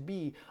seem to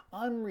be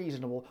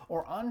unreasonable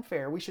or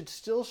unfair, we should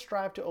still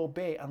strive to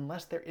obey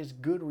unless there is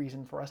good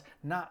reason for us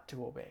not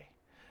to obey.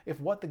 If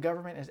what the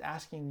government is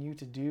asking you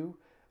to do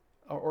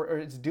or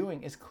it's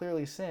doing is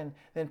clearly sin,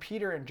 then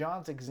Peter and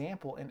John's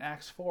example in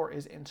Acts 4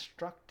 is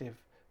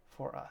instructive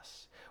for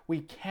us.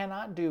 We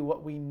cannot do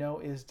what we know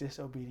is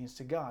disobedience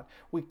to God.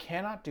 We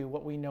cannot do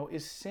what we know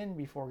is sin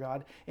before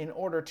God in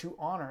order to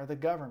honor the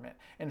government.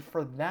 And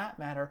for that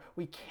matter,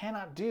 we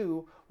cannot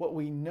do what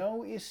we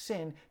know is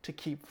sin to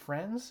keep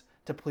friends,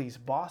 to please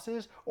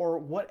bosses, or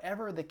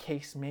whatever the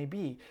case may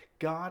be.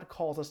 God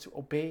calls us to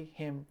obey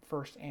Him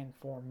first and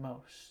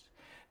foremost.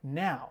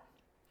 Now,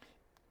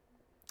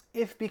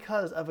 if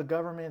because of a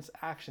government's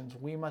actions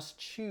we must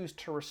choose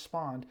to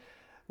respond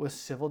with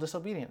civil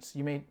disobedience,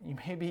 you may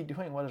be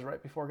doing what is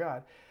right before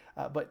God,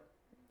 but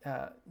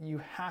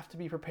you have to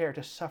be prepared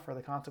to suffer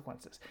the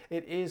consequences.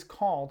 It is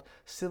called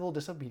civil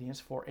disobedience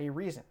for a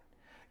reason.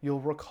 You'll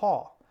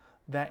recall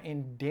that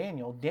in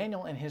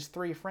Daniel and his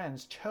 3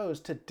 friends chose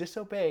to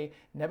disobey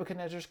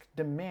Nebuchadnezzar's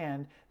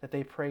demand that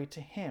they pray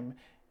to him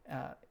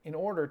in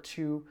order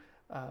to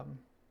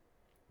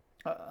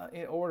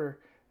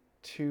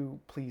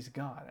please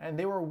God. And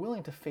they were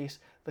willing to face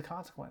the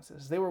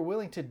consequences. They were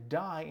willing to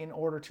die in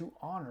order to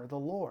honor the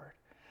Lord.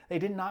 They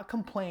did not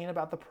complain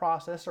about the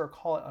process or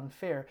call it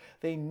unfair.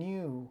 They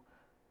knew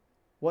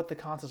what the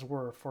consequences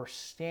were for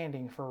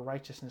standing for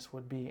righteousness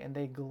would be, and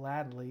they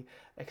gladly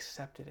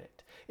accepted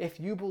it. If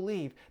you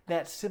believe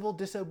that civil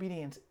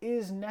disobedience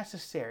is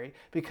necessary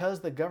because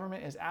the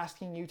government is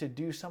asking you to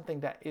do something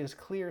that is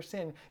clear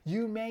sin,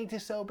 you may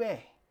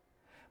disobey.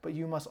 But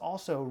you must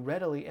also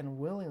readily and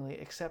willingly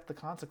accept the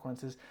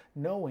consequences,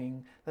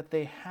 knowing that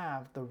they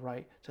have the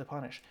right to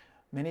punish.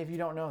 Many of you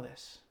don't know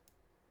this,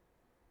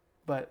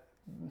 but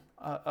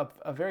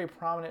a very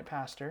prominent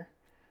pastor,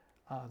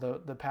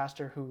 the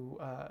pastor who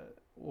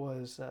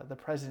was the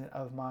president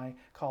of my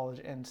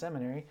college and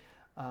seminary,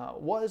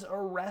 was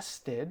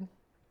arrested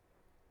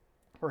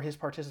for his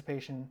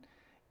participation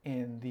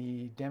in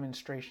the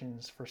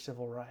demonstrations for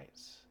civil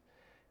rights.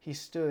 He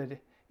stood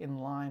in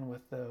line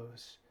with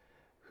those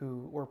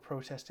who were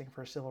protesting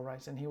for civil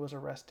rights, and he was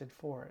arrested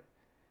for it.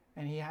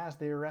 And he has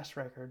the arrest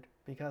record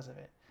because of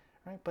it,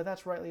 right? But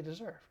that's rightly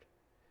deserved.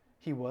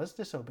 He was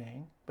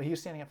disobeying, but he was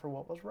standing up for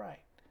what was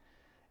right.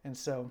 And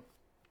so,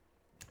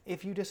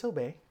 if you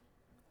disobey,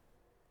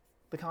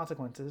 the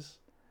consequences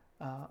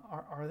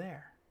are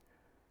there,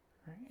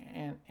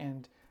 right?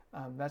 And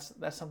that's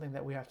something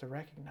that we have to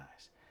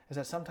recognize, is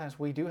that sometimes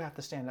we do have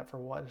to stand up for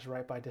what is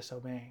right by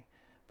disobeying,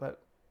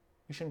 but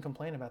we shouldn't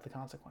complain about the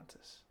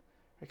consequences,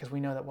 because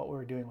we know that what we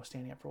were doing was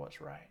standing up for what's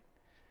right.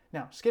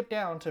 Now, skip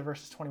down to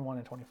verses 21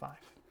 and 25.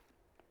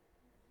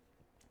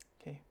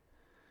 Okay.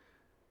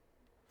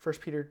 1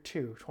 Peter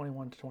 2,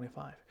 21 to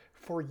 25.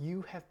 For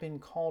you have been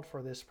called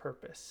for this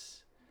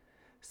purpose,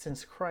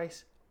 since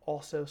Christ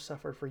also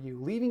suffered for you,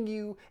 leaving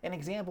you an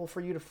example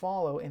for you to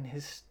follow in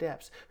his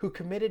steps, who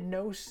committed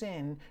no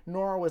sin,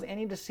 nor was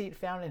any deceit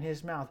found in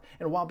his mouth.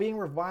 And while being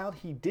reviled,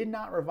 he did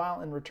not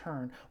revile in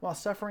return. While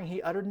suffering,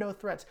 he uttered no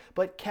threats,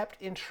 but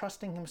kept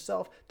entrusting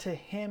himself to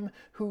him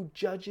who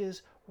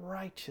judges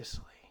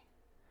righteously.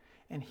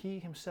 And he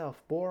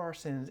himself bore our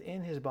sins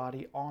in his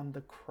body on the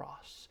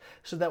cross,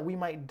 so that we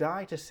might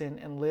die to sin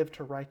and live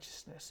to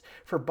righteousness.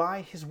 For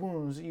by his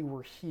wounds you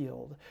were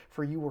healed,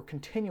 for you were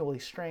continually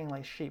straying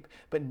like sheep,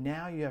 but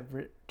now you have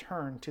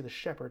returned to the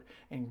shepherd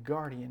and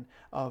guardian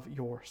of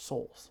your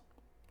souls.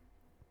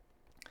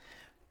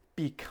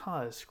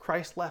 Because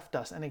Christ left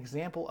us an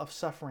example of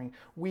suffering,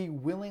 we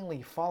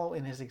willingly follow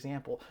in his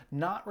example,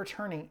 not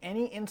returning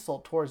any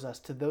insult towards us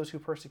to those who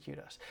persecute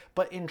us,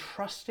 but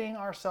entrusting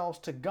ourselves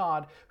to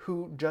God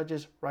who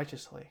judges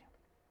righteously.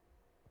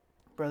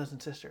 Brothers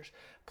and sisters,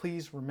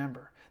 please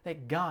remember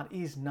that God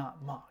is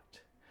not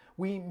mocked.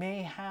 We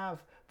may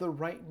have the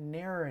right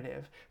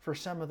narrative for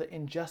some of the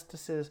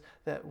injustices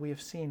that we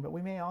have seen, but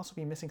we may also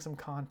be missing some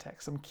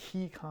context, some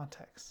key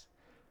context.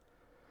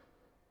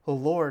 The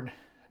Lord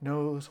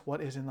knows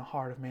what is in the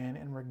heart of man,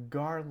 and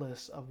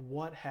regardless of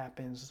what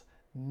happens,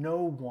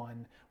 no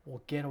one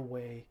will get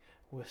away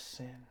with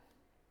sin.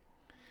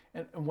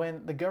 And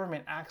when the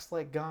government acts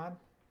like God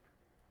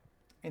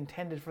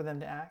intended for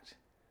them to act,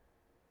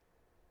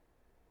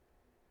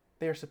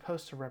 they are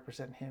supposed to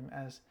represent him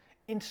as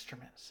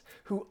instruments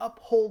who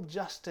uphold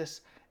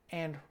justice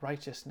and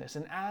righteousness.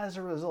 And as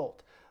a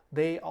result,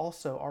 they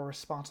also are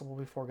responsible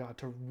before God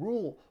to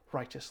rule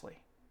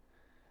righteously.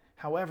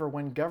 However,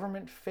 when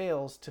government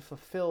fails to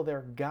fulfill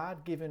their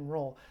God-given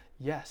role,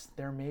 Yes,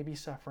 there may be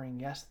suffering.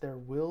 Yes, there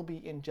will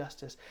be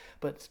injustice.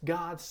 But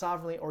God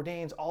sovereignly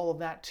ordains all of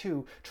that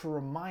too, to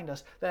remind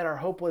us that our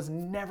hope was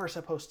never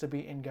supposed to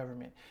be in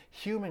government.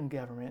 Human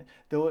government,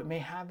 though it may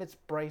have its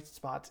bright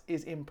spots,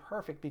 is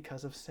imperfect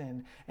because of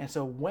sin. And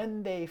so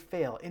when they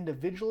fail,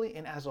 individually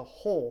and as a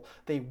whole,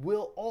 they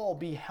will all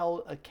be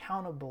held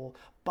accountable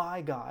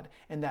by God.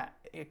 And that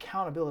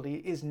accountability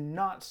is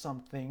not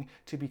something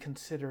to be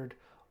considered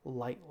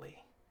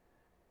lightly.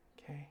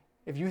 Okay?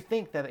 If you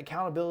think that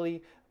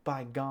accountability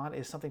by God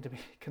is something to be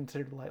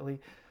considered lightly,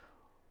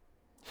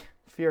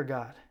 fear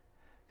God,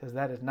 because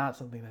that is not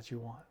something that you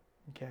want.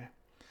 Okay?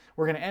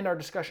 We're going to end our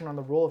discussion on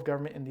the role of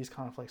government in these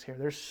conflicts here.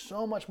 There's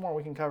so much more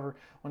we can cover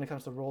when it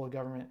comes to the role of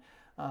government,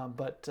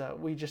 but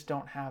we just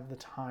don't have the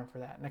time for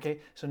that. Okay,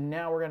 so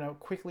now we're going to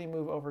quickly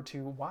move over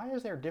to why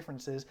is there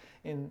differences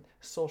in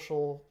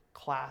social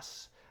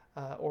class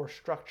or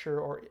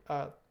structure or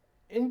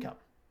income?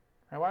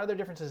 Right? Why are there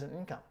differences in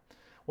income?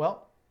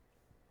 Well,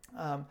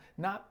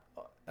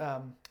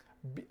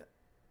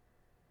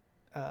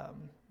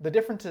 the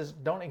differences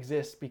don't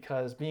exist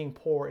because being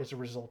poor is a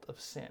result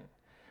of sin.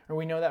 And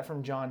we know that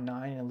from John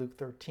 9 and Luke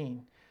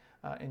 13.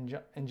 In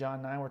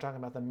John 9, we're talking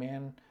about the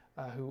man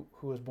who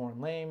was born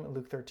lame. In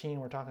Luke 13,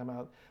 we're talking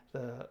about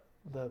the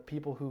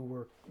people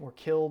who were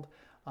killed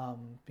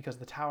because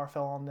the tower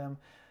fell on them.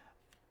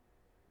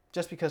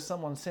 Just because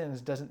someone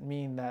sins doesn't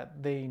mean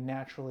that they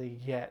naturally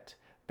get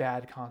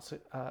bad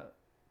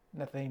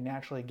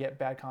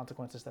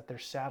consequences that they're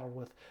saddled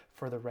with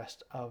for the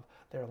rest of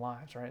their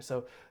lives, right?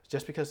 So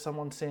just because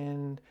someone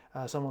sinned,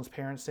 someone's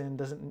parents sinned,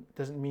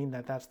 doesn't mean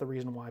that that's the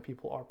reason why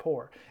people are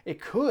poor. It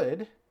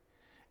could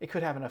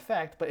have an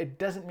effect, but it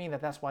doesn't mean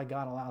that that's why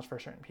God allows for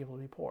certain people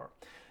to be poor.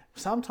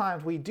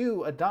 Sometimes we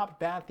do adopt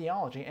bad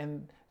theology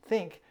and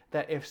think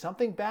that if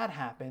something bad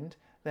happened,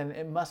 then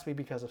it must be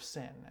because of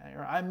sin,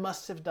 or I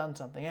must have done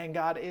something, and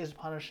God is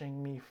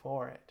punishing me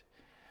for it.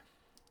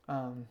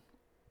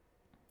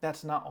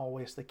 That's not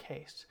always the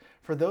case.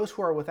 For those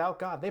who are without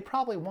God, they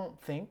probably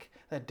won't think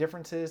that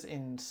differences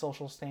in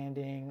social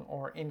standing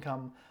or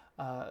income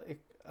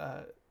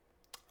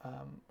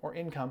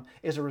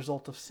is a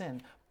result of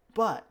sin.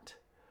 But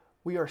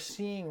we are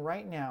seeing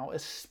right now,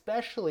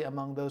 especially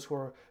among those who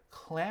are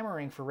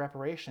clamoring for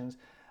reparations,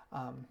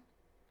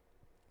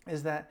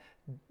 is that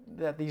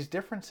these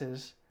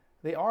differences,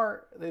 they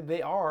are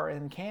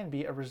and can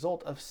be a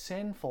result of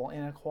sinful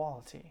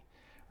inequality.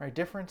 Right?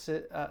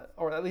 Differences,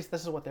 or at least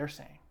this is what they're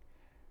saying.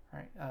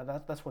 Right?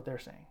 That's what they're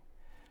saying.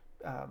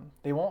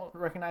 They won't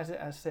recognize it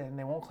as sin.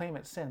 They won't claim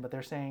it's sin, but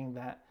they're saying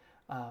that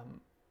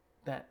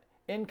that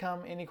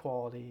income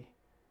inequality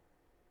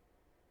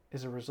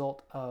is a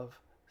result of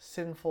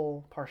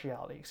sinful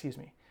partiality. Excuse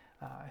me.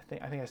 I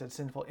think I said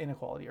sinful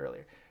inequality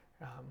earlier.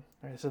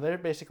 Right? So they're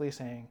basically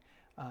saying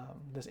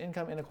this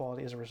income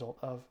inequality is a result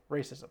of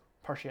racism,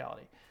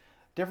 partiality.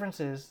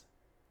 Differences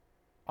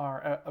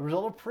are a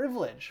result of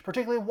privilege,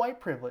 particularly white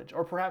privilege,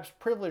 or perhaps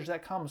privilege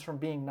that comes from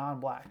being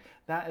non-black.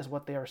 That is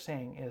what they are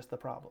saying is the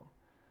problem.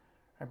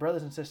 Right,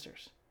 brothers and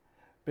sisters,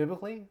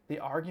 biblically, the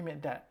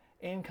argument that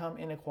income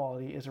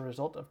inequality is a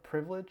result of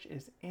privilege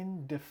is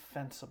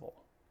indefensible.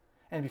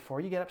 And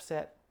before you get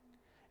upset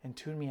and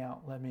tune me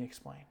out, let me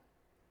explain.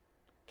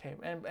 Okay,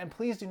 and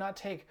please do not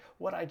take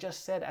what I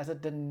just said as a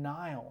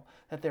denial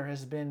that there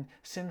has been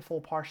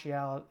sinful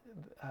partiality,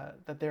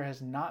 that there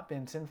has not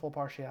been sinful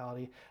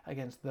partiality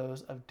against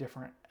those of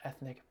different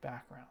ethnic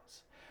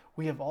backgrounds.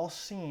 We have all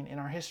seen in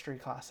our history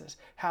classes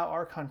how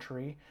our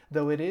country,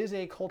 though it is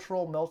a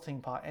cultural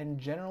melting pot and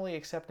generally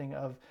accepting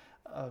of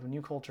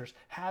new cultures,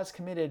 has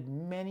committed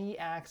many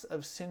acts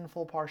of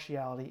sinful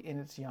partiality in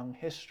its young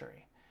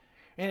history.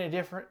 In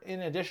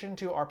addition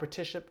to our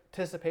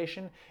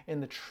participation in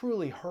the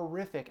truly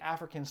horrific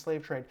African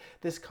slave trade,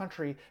 this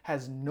country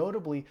has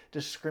notably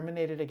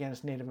discriminated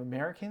against Native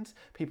Americans,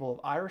 people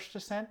of Irish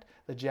descent,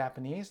 the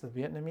Japanese, the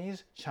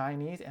Vietnamese,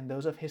 Chinese, and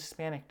those of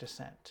Hispanic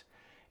descent.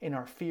 In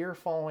our fear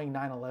following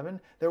 9/11,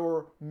 there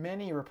were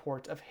many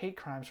reports of hate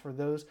crimes for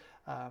those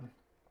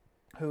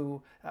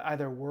who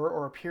either were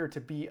or appeared to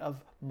be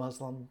of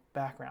Muslim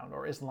background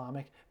or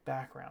Islamic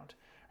background.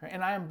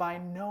 And I am by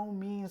no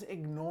means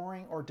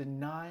ignoring or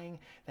denying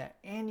that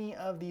any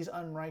of these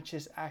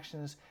unrighteous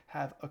actions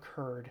have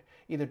occurred,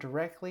 either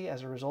directly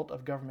as a result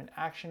of government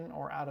action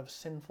or out of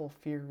sinful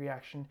fear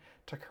reaction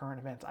to current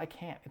events. I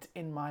can't. It's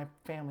in my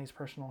family's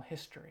personal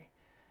history.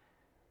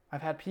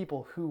 I've had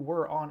people who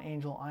were on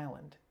Angel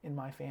Island in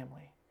my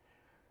family.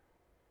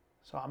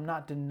 So I'm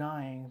not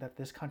denying that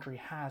this country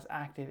has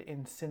acted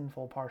in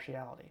sinful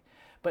partiality.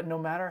 But no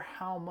matter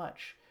how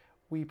much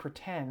we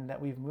pretend that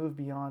we've moved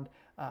beyond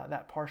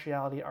that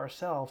partiality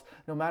ourselves,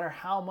 no matter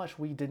how much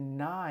we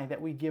deny that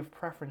we give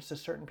preference to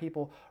certain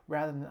people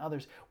rather than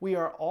others, we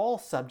are all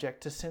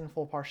subject to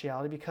sinful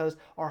partiality because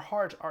our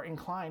hearts are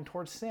inclined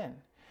towards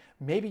sin.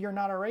 Maybe you're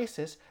not a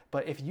racist,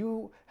 but if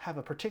you have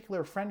a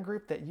particular friend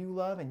group that you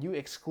love and you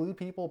exclude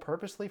people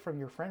purposely from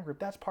your friend group,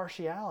 that's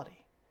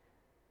partiality.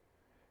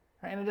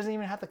 Right? And it doesn't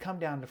even have to come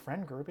down to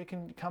friend group. It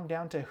can come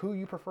down to who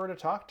you prefer to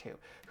talk to,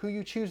 who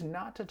you choose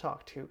not to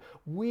talk to.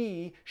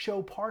 We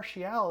show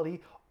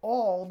partiality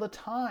all the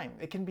time.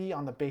 It can be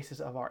on the basis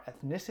of our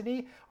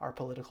ethnicity, our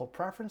political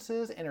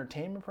preferences,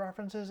 entertainment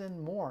preferences, and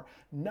more.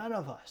 None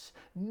of us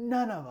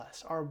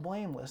are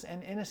blameless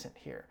and innocent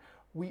here.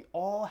 We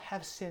all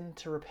have sin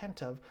to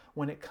repent of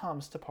when it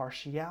comes to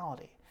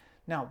partiality.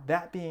 Now,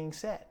 that being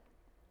said,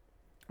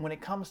 when it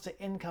comes to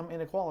income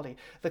inequality,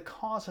 the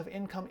cause of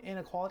income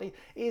inequality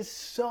is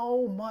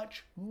so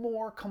much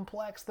more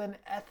complex than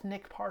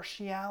ethnic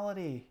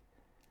partiality.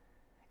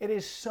 It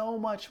is so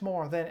much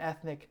more than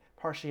ethnic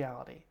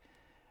partiality.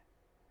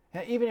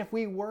 Now, even if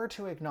we were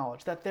to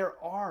acknowledge that there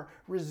are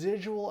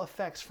residual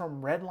effects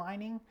from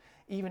redlining,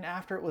 even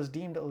after it was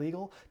deemed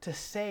illegal, to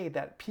say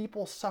that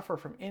people suffer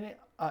from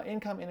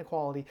income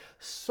inequality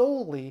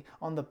solely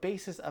on the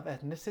basis of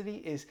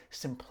ethnicity is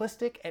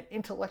simplistic and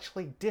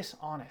intellectually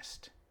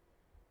dishonest.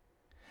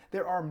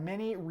 There are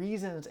many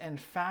reasons and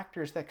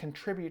factors that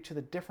contribute to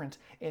the difference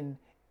in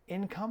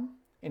income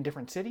in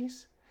different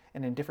cities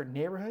and in different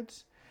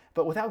neighborhoods,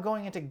 but without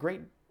going into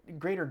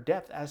greater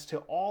depth as to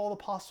all the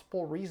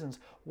possible reasons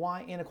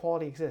why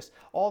inequality exists,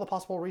 all the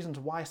possible reasons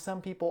why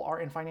some people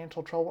are in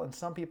financial trouble and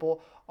some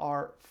people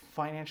are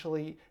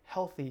financially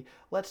healthy,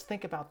 let's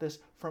think about this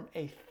from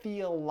a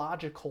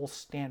theological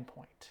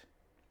standpoint.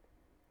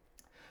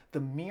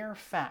 The mere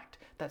fact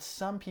that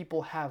some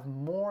people have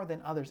more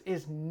than others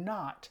is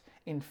not,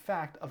 in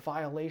fact, a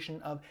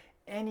violation of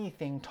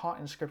anything taught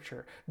in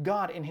Scripture.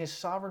 God, in His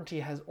sovereignty,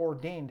 has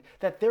ordained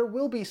that there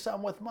will be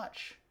some with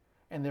much,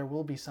 and there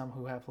will be some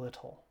who have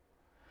little.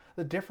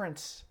 The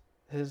difference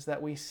is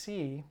that we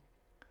see,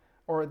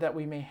 or that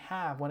we may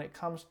have when it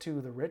comes to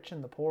the rich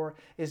and the poor,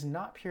 is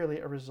not purely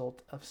a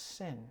result of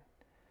sin.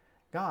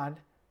 God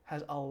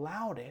has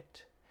allowed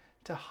it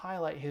to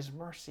highlight His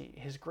mercy,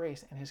 His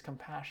grace, and His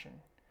compassion.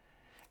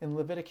 In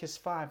Leviticus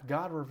 5,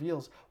 God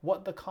reveals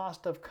what the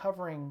cost of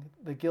covering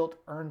the guilt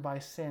earned by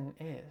sin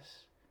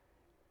is.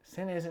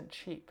 Sin isn't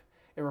cheap.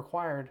 It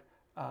required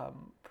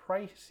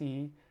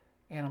pricey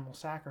animal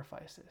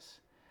sacrifices.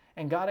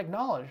 And God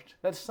acknowledged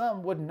that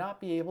some would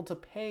not be able to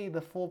pay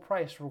the full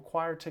price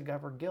required to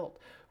cover guilt,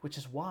 which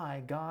is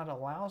why God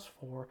allows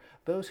for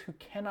those who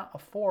cannot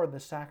afford the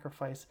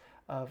sacrifice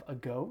of a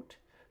goat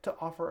to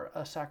offer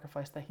a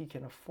sacrifice that he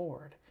can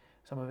afford.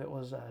 Some of it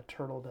was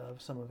turtle dove,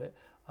 some of it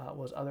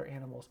was other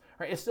animals.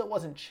 Right? It still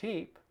wasn't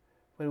cheap,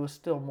 but it was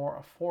still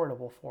more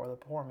affordable for the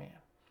poor man.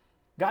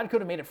 God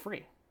could have made it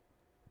free.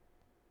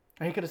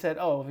 And He could have said,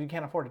 oh, if you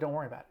can't afford it, don't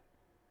worry about it.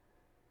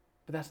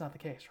 But that's not the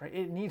case, right?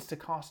 It needs to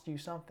cost you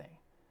something.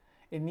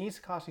 It needs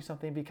to cost you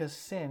something because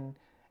sin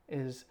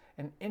is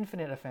an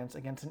infinite offense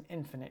against an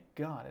infinite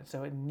God. And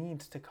so it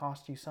needs to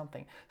cost you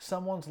something.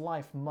 Someone's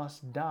life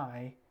must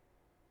die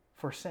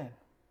for sin.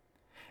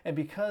 And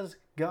because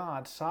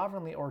God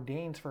sovereignly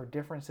ordains for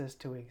differences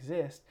to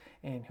exist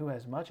in who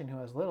has much and who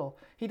has little,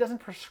 He doesn't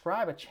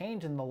prescribe a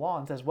change in the law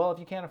and says, well, if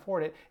you can't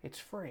afford it, it's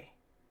free.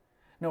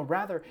 No,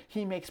 rather,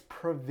 He makes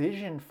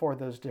provision for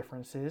those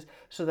differences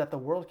so that the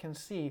world can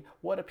see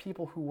what a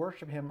people who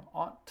worship Him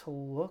ought to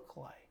look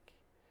like.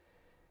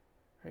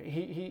 Right?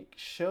 He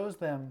shows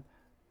them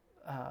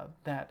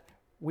that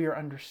we are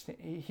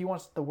understanding. He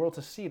wants the world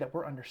to see that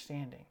we're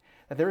understanding,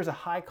 that there is a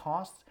high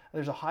cost,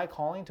 there's a high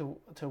calling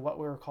to what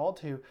we were called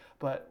to,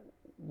 but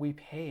we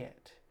pay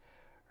it,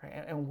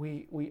 right? And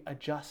we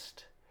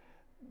adjust.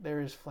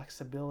 There is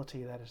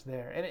flexibility that is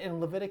there. And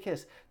in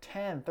Leviticus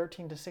 10,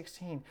 13 to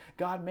 16,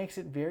 God makes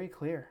it very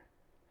clear.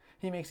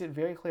 He makes it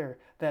very clear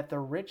that the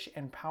rich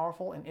and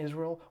powerful in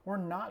Israel were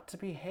not to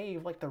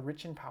behave like the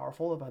rich and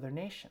powerful of other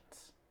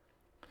nations.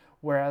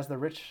 Whereas the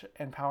rich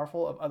and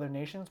powerful of other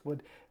nations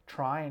would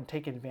try and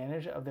take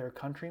advantage of their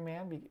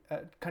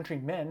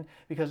countrymen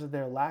because of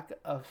their lack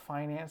of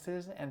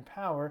finances and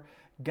power,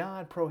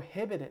 God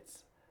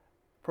prohibits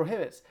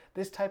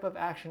this type of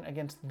action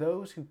against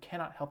those who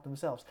cannot help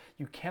themselves.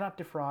 You cannot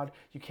defraud.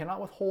 You cannot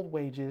withhold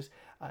wages.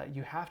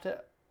 You have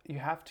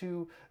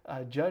to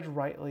judge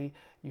rightly.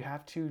 You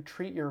have to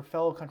treat your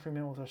fellow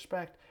countrymen with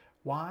respect.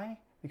 Why?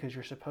 Because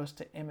you're supposed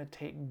to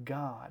imitate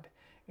God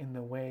in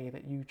the way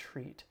that you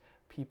treat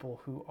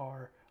people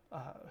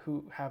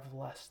who have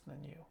less than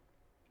you.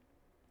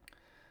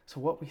 So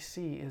what we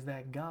see is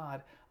that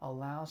God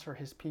allows for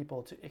His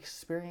people to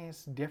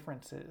experience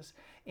differences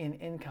in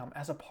income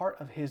as a part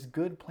of His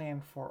good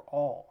plan for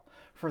all.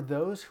 For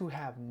those who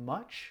have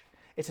much,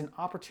 it's an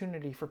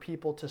opportunity for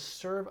people to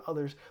serve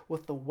others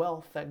with the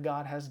wealth that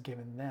God has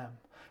given them.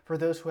 For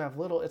those who have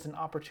little, it's an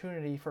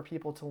opportunity for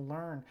people to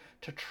learn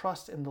to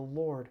trust in the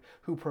Lord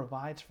who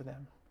provides for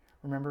them.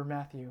 Remember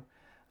Matthew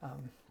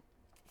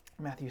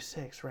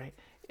 6, right?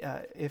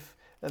 If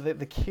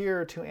the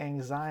cure to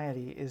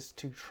anxiety is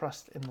to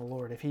trust in the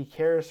Lord. If He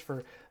cares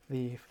for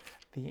the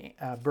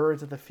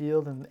birds of the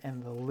field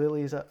and the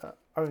lilies,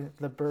 or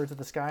the birds of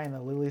the sky and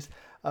the lilies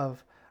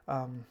of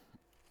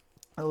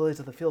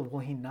the field, will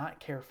He not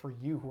care for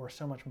you who are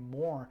so much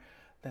more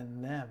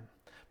than them?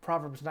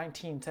 Proverbs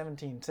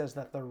 19:17 says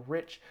that the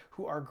rich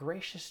who are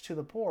gracious to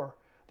the poor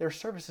their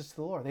services to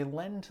the Lord. They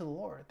lend to the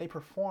Lord. They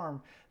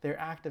perform their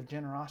act of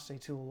generosity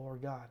to the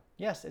Lord God.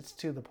 Yes, it's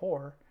to the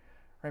poor,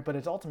 right? But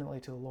it's ultimately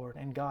to the Lord,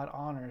 and God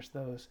honors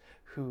those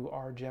who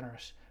are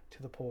generous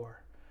to the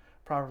poor.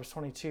 Proverbs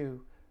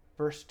 22,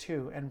 verse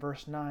 2 and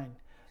verse 9.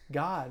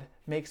 God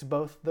makes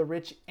both the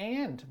rich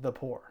and the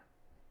poor.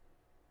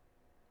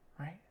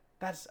 Right?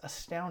 That's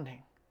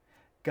astounding.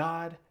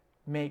 God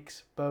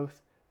makes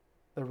both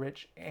the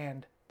rich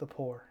and the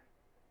poor.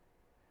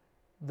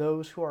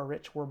 Those who are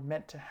rich were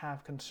meant to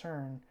have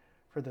concern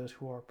for those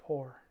who are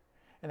poor.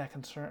 And that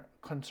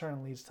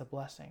concern leads to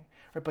blessing.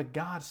 Right? But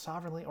God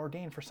sovereignly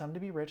ordained for some to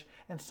be rich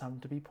and some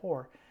to be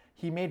poor.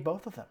 He made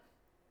both of them.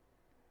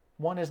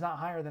 One is not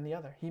higher than the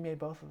other. He made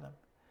both of them.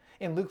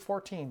 In Luke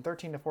 14,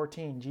 13 to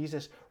 14,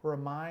 Jesus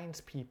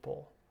reminds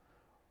people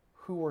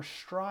who were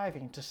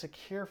striving to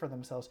secure for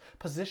themselves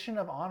position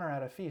of honor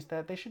at a feast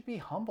that they should be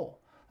humble,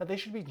 that they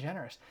should be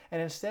generous.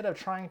 And instead of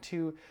trying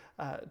to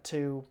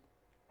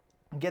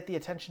get the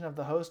attention of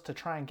the host to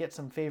try and get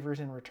some favors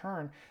in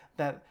return,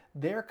 that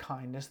their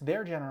kindness,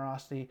 their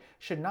generosity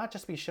should not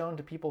just be shown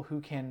to people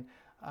who can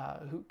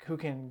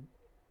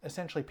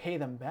essentially pay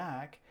them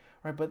back,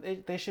 right?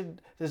 But they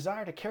should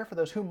desire to care for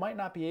those who might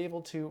not be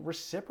able to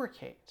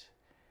reciprocate.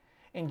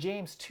 In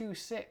James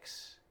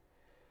 2:6,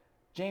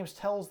 James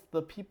tells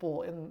the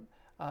people in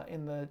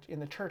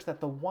the church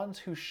that the ones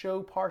who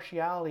show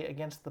partiality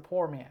against the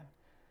poor man,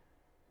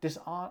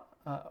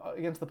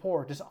 against the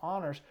poor,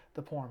 dishonors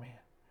the poor man.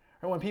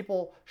 Or when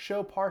people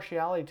show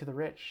partiality to the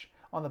rich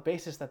on the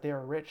basis that they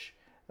are rich,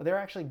 they're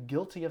actually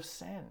guilty of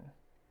sin.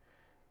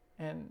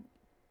 And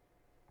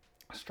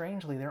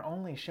strangely, they're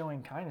only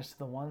showing kindness to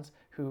the ones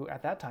who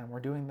at that time were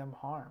doing them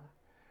harm.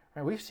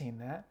 Right? We've seen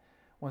that.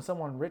 When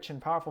someone rich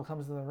and powerful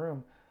comes into the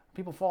room,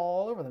 people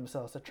fall all over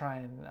themselves to try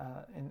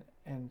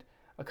and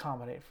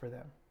accommodate for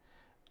them.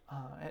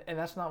 And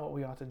that's not what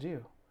we ought to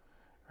do.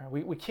 Right?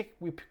 We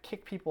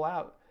kick people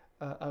out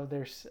of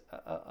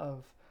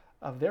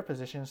their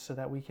positions so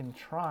that we can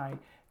try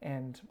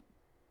and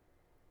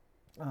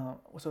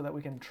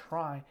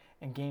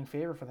gain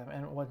favor for them.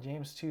 And what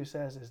James 2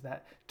 says is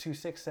that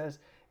 2:6 says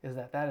is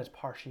that is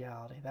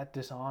partiality. That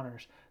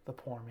dishonors the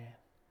poor man.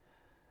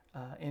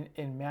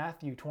 In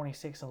Matthew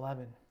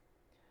 26:11,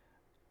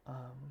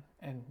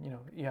 and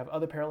you have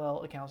other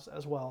parallel accounts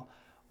as well.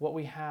 What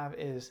we have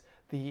is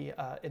the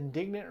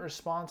indignant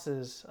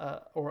responses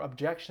or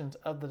objections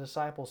of the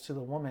disciples to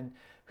the woman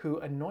who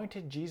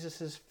anointed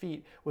Jesus'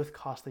 feet with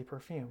costly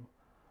perfume.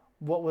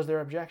 What was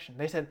their objection?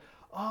 They said,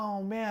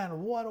 "Oh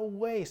man, what a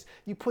waste.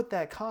 You put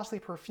that costly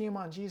perfume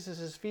on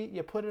Jesus' feet,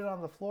 you put it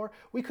on the floor.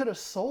 We could have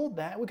sold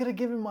that. We could have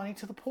given money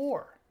to the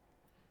poor."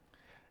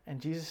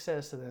 And Jesus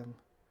says to them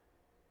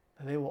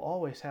that they will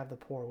always have the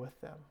poor with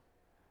them,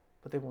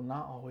 but they will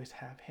not always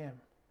have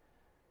him.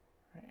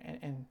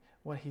 And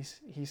what he's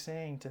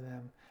saying to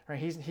them, right?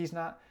 He's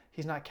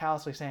not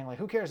callously saying like,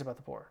 "Who cares about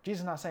the poor?"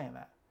 Jesus is not saying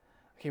that.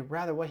 Okay,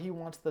 rather what he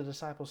wants the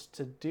disciples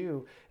to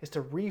do is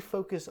to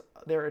refocus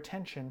their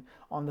attention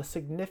on the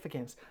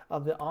significance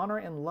of the honor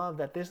and love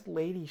that this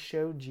lady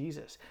showed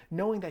Jesus,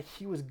 knowing that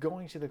he was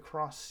going to the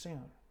cross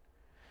soon.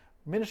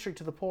 Ministry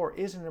to the poor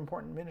is an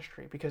important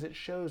ministry because it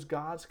shows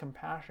God's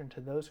compassion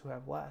to those who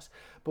have less.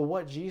 But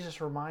what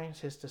Jesus reminds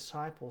his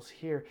disciples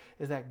here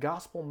is that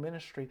gospel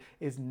ministry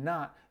is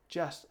not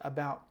just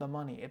about the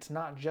money. It's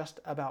not just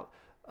about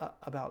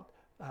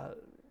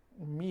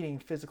meeting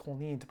physical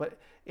needs, but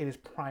it is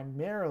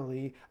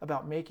primarily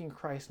about making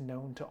Christ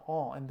known to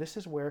all. And this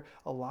is where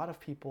a lot of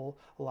people,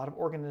 a lot of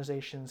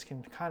organizations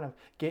can kind of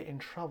get in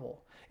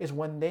trouble, is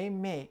when they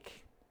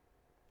make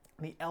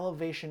the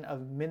elevation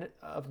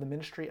of the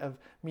ministry of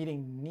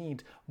meeting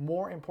needs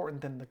more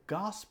important than the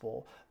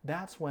gospel.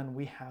 That's when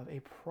we have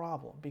a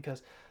problem,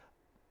 because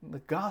the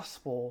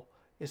gospel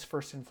is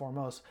first and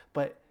foremost,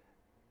 but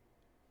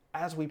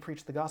as we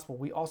preach the gospel,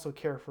 we also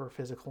care for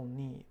physical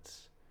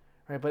needs,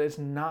 right? But it's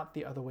not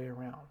the other way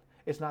around.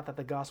 It's not that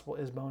the gospel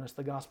is bonus,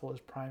 the gospel is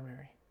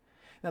primary.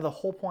 Now, the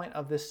whole point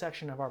of this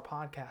section of our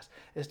podcast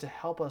is to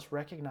help us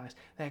recognize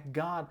that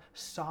God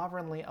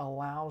sovereignly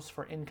allows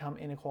for income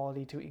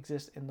inequality to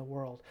exist in the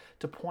world,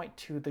 to point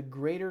to the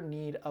greater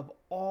need of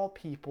all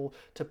people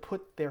to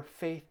put their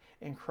faith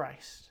in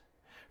Christ.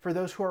 For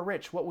those who are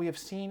rich, what we have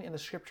seen in the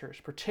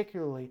scriptures,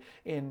 particularly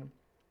in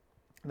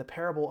the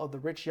parable of the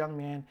rich young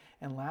man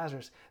and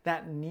Lazarus,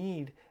 that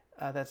need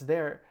that's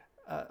there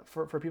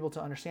for people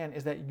to understand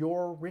is that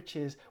your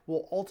riches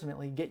will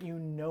ultimately get you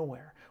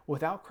nowhere.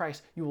 Without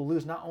Christ, you will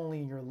lose not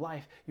only your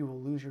life, you will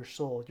lose your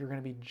soul. You're going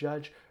to be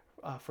judged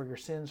for your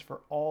sins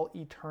for all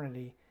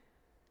eternity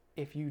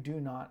if you do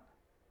not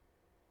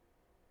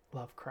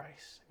love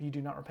Christ. If you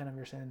do not repent of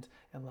your sins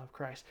and love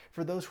Christ.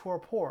 For those who are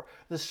poor,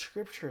 the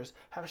scriptures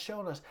have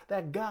shown us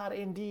that God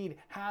indeed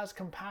has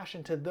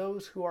compassion to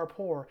those who are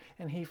poor,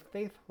 and he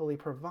faithfully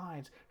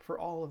provides for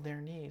all of their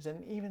needs.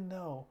 And even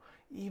though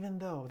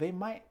they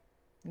might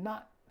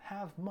not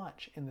have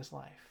much in this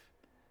life,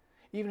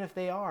 even if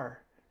they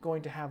are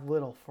going to have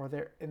little for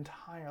their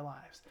entire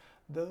lives,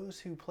 those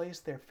who place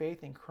their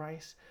faith in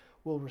Christ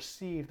will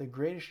receive the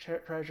greatest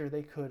treasure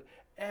they could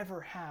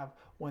ever have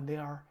when they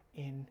are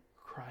in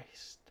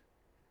Christ.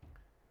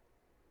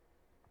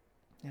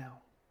 Now,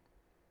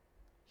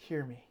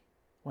 hear me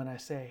when I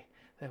say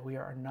that we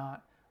are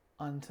not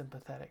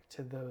unsympathetic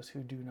to those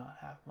who do not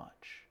have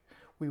much.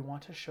 We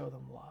want to show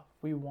them love.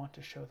 We want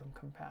to show them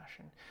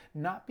compassion.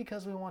 Not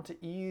because we want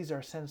to ease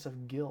our sense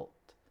of guilt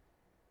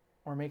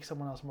or make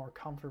someone else more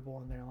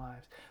comfortable in their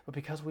lives, but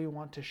because we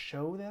want to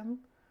show them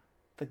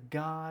the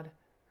God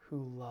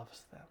who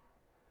loves them.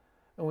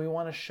 And we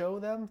want to show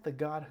them the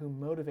God who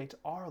motivates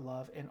our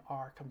love and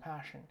our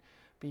compassion.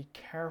 Be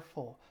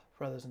careful,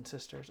 brothers and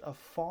sisters, of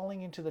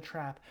falling into the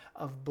trap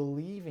of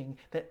believing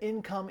that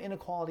income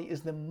inequality is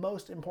the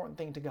most important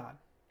thing to God.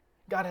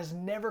 God has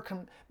never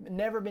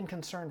been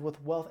concerned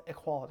with wealth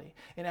equality.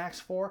 In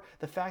Acts 4,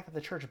 the fact that the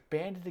church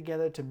banded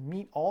together to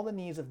meet all the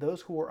needs of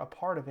those who were a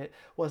part of it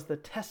was the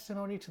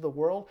testimony to the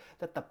world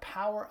that the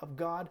power of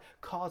God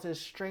causes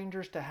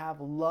strangers to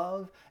have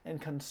love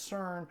and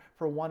concern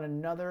for one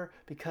another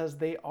because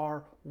they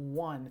are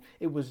one.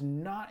 It was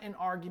not an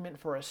argument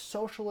for a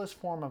socialist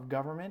form of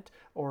government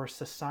or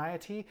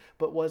society,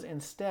 but was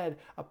instead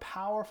a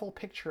powerful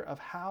picture of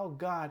how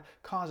God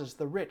causes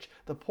the rich,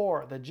 the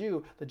poor, the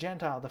Jew, the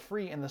Gentile, the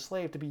free, and the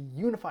slave to be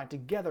unified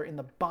together in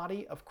the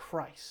body of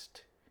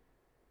Christ.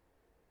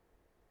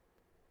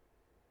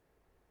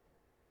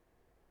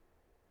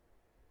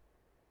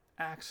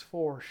 Acts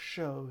 4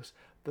 shows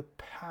the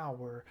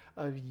power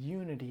of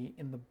unity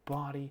in the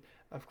body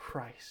of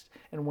Christ.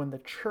 And when the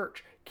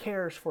church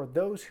cares for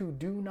those who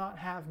do not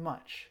have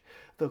much,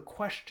 the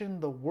question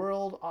the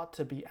world ought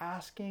to be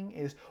asking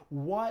is,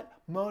 what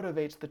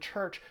motivates the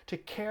church to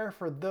care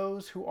for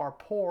those who are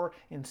poor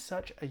in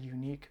such a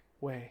unique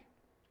way?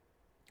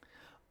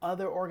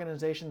 Other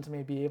organizations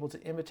may be able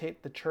to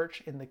imitate the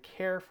church in the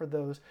care for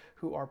those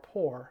who are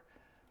poor.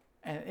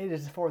 And it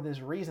is for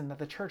this reason that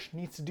the church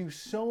needs to do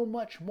so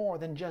much more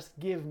than just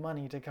give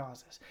money to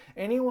causes.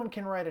 Anyone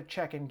can write a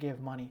check and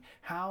give money.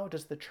 How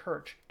does the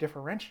church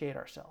differentiate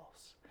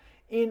ourselves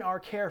in our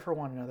care for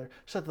one another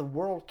so that the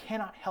world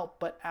cannot help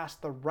but ask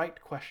the right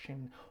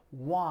question?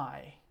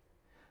 Why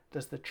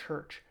does the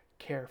church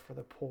care for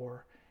the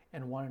poor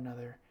and one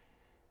another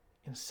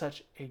in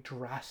such a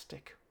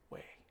drastic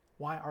way?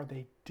 Why are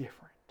they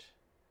different?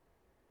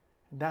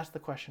 And that's the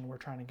question we're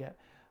trying to get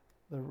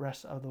the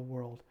rest of the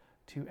world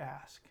to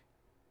ask.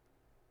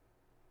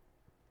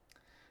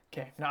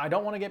 Okay, now I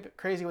don't want to get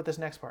crazy with this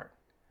next part.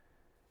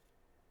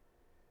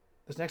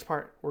 This next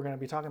part, we're going to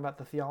be talking about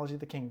the theology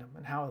of the kingdom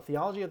and how the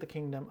theology of the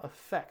kingdom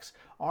affects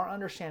our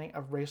understanding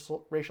of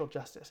racial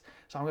justice.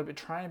 So I'm going to be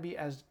trying to be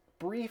as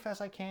brief as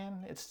I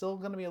can. It's still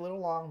going to be a little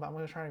long, but I'm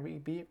going to try to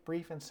be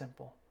brief and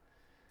simple.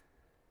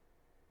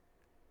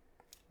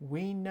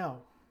 We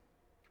know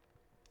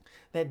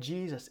that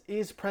Jesus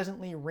is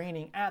presently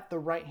reigning at the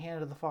right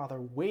hand of the Father,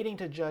 waiting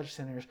to judge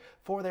sinners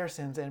for their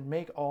sins and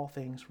make all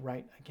things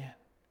right again.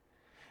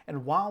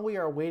 And while we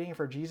are waiting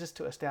for Jesus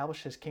to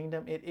establish his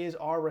kingdom, it is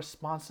our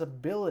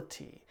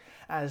responsibility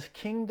as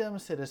kingdom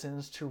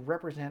citizens to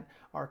represent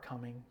our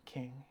coming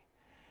king.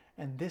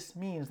 And this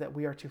means that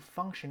we are to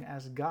function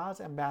as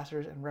God's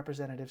ambassadors and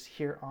representatives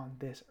here on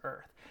this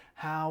earth.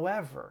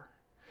 However,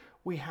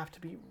 we have to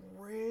be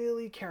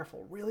really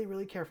careful,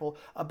 really careful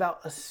about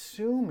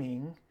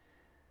assuming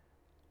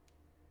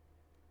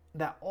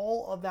that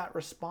all of that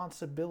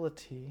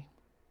responsibility,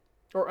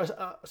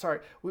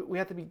 we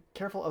have to be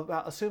careful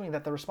about assuming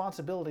that the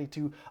responsibility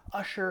to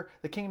usher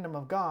the kingdom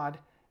of God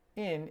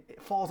in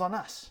falls on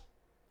us.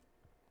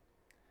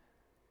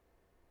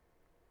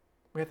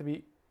 We have to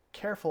be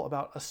careful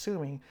about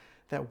assuming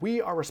that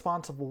we are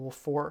responsible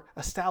for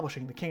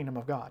establishing the kingdom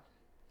of God.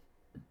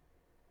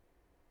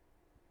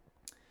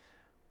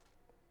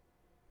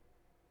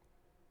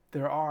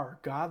 There are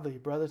godly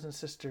brothers and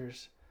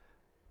sisters,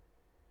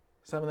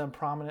 some of them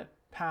prominent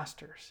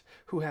pastors,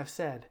 who have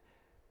said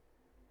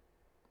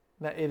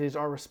that it is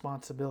our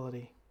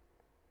responsibility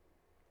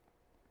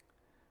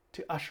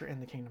to usher in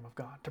the kingdom of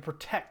God, to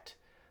protect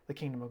the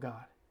kingdom of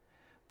God.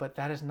 But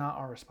that is not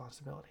our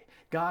responsibility.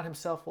 God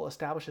himself will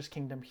establish his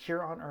kingdom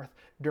here on earth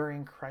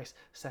during Christ's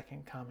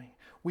second coming.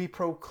 We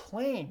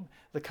proclaim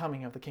the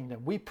coming of the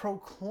kingdom. We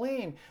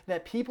proclaim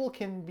that people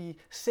can be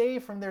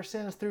saved from their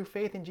sins through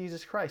faith in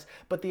Jesus Christ.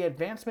 But the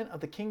advancement of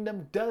the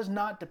kingdom does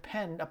not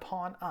depend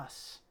upon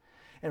us.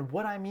 And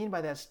what I mean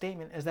by that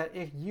statement is that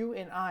if you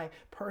and I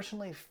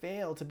personally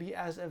fail to be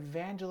as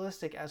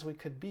evangelistic as we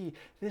could be,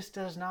 this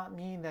does not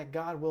mean that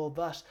God will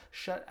thus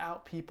shut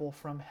out people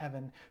from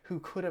heaven who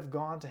could have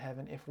gone to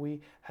heaven if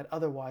we had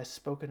otherwise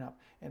spoken up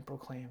and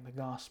proclaimed the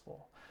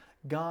gospel.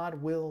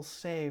 God will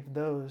save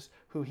those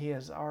who he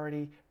has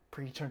already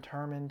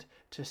predetermined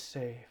to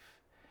save.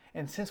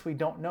 And since we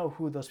don't know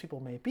who those people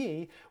may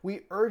be,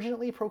 we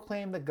urgently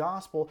proclaim the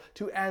gospel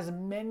to as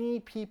many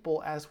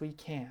people as we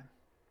can.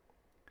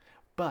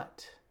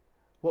 But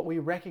what we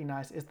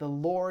recognize is the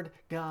Lord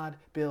God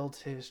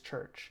builds his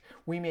church.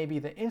 We may be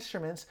the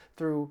instruments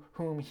through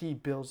whom he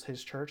builds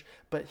his church,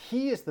 but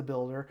he is the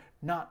builder,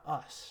 not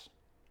us.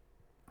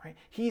 right?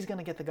 He's going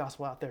to get the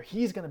gospel out there.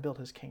 He's going to build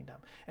his kingdom.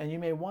 And you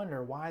may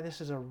wonder why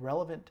this is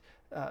relevant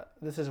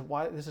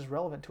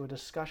to a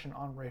discussion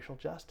on racial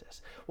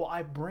justice. Well,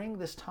 I bring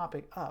this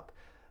topic up.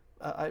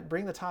 I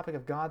bring the topic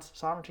of God's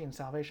sovereignty and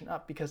salvation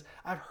up because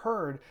I've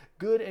heard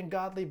good and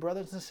godly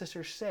brothers and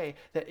sisters say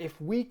that if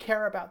we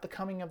care about the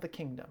coming of the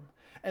kingdom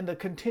and the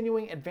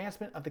continuing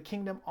advancement of the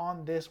kingdom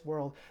on this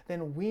world,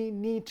 then we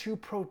need to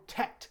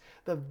protect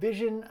the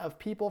vision of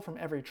people from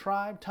every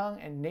tribe, tongue,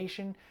 and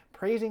nation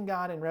praising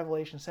God in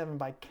Revelation 7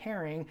 by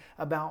caring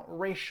about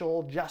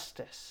racial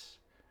justice.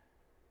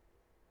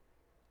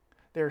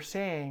 They're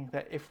saying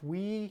that if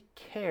we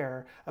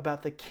care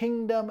about the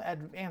kingdom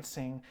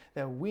advancing,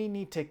 that we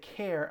need to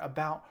care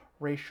about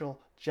racial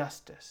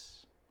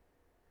justice.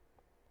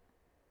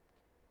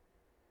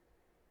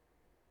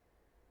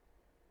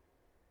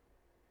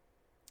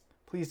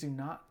 Please do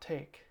not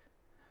take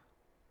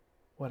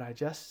what I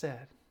just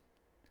said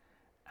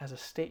as a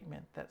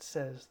statement that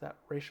says that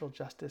racial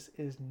justice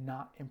is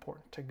not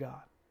important to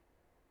God.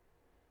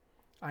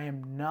 I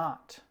am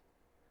not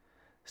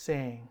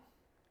saying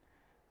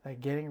that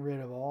getting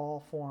rid of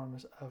all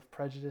forms of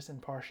prejudice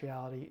and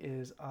partiality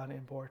is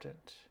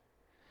unimportant.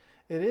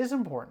 It is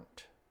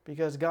important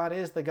because God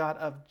is the God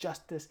of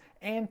justice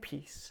and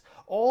peace.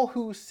 All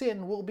who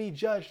sin will be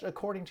judged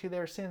according to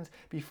their sins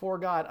before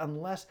God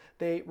unless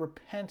they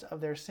repent of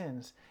their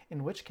sins,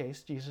 in which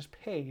case Jesus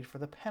paid for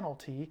the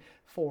penalty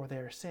for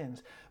their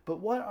sins.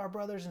 But what our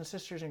brothers and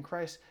sisters in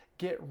Christ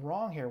get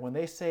wrong here when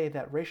they say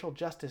that racial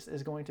justice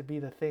is going to be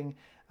the thing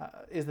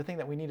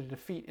that we need to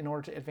defeat in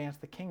order to advance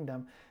the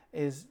kingdom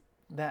is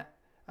that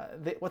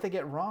what they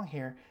get wrong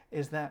here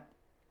is that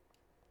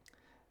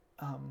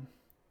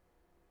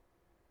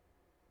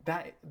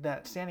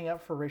that standing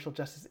up for racial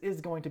justice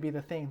is going to be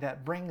the thing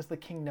that brings the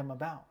kingdom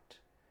about.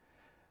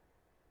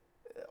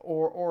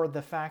 Or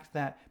the fact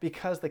that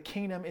because the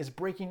kingdom is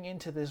breaking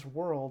into this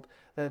world,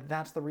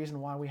 that's the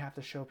reason why we have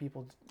to show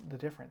people the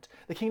difference.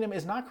 The kingdom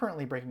is not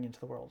currently breaking into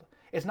the world.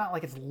 It's not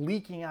like it's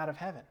leaking out of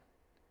heaven.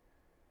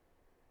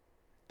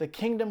 The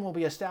kingdom will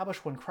be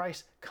established when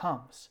Christ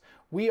comes.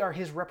 We are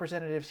his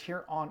representatives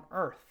here on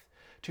earth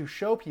to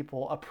show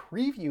people a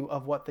preview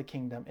of what the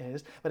kingdom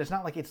is, but it's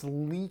not like it's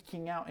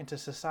leaking out into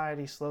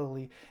society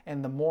slowly,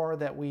 and the more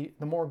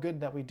good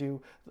that we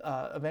do,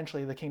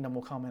 eventually the kingdom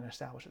will come and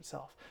establish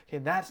itself. Okay,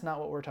 that's not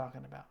what we're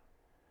talking about.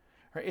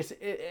 Right?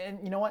 And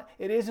you know what?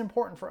 It is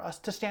important for us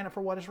to stand up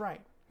for what is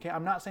right. Okay,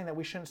 I'm not saying that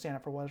we shouldn't stand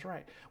up for what is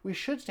right. We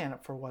should stand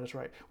up for what is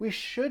right. We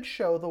should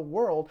show the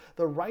world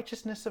the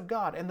righteousness of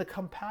God and the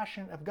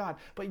compassion of God.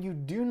 But you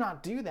do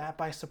not do that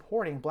by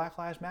supporting Black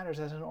Lives Matter as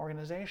an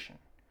organization.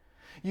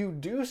 You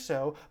do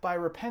so by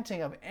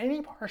repenting of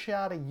any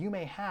partiality you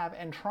may have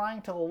and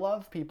trying to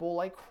love people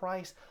like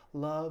Christ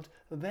loved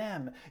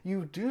them.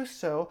 You do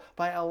so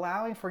by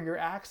allowing for your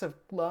acts of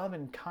love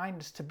and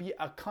kindness to be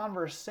a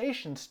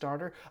conversation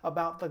starter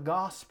about the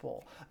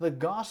gospel. The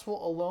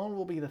gospel alone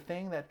will be the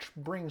thing that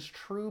brings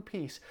true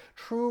peace,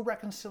 true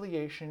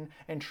reconciliation,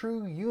 and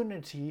true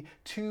unity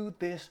to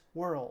this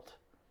world.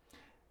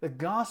 The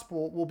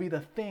gospel will be the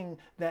thing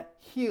that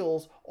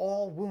heals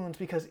all wounds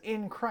because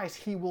in Christ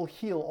he will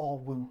heal all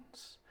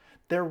wounds.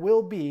 There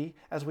will be,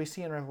 as we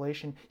see in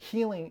Revelation,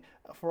 healing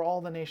for all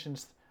the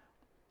nations.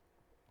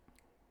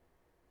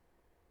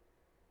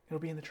 It'll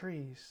be in the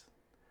trees.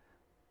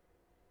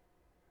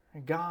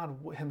 And God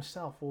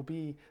himself will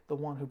be the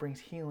one who brings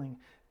healing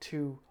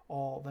to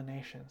all the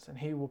nations, and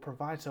he will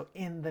provide so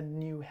in the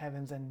new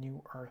heavens and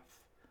new earth.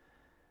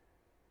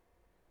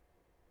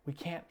 We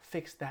can't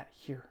fix that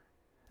here.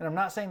 And I'm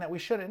not saying that we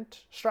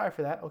shouldn't strive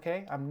for that,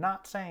 okay? I'm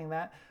not saying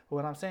that. But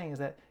what I'm saying is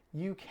that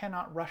you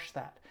cannot rush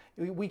that.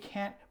 We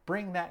can't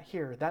bring that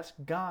here. That's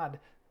God.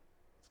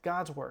 It's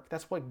God's work.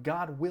 That's what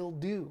God will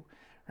do,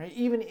 right?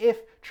 Even if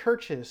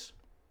churches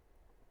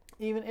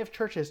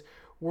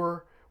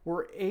were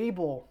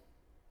able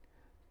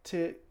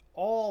to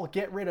all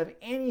get rid of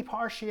any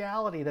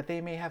partiality that they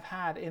may have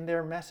had in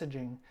their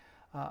messaging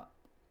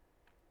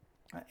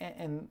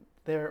and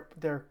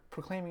their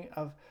proclaiming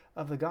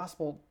of the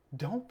gospel,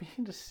 don't be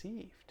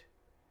deceived.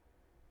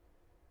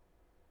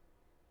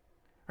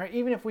 Right?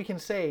 Even if we can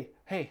say,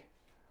 hey,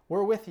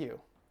 we're with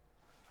you.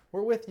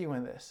 We're with you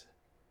in this.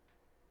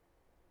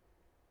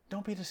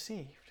 Don't be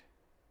deceived.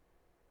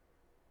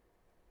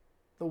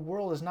 The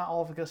world is not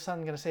all of a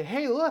sudden going to say,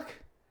 hey, look,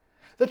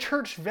 the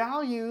church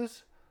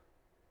values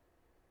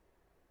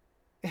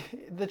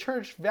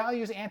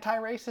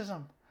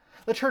anti-racism.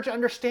 The church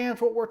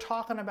understands what we're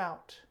talking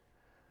about.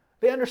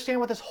 They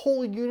understand what this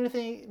whole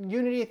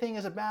unity thing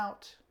is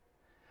about.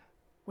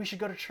 We should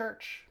go to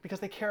church because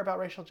they care about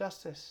racial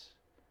justice.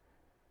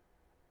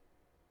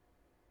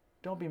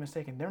 Don't be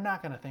mistaken. They're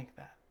not going to think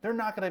that. They're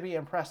not going to be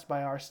impressed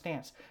by our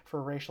stance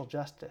for racial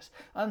justice.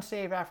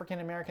 Unsaved African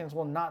Americans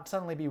will not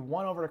suddenly be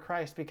won over to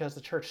Christ because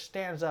the church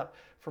stands up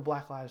for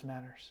Black Lives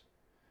Matter.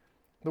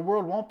 The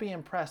world won't be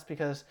impressed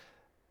because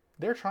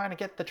they're trying to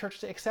get the church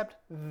to accept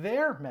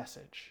their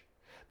message.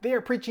 They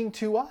are preaching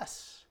to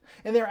us,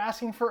 and they're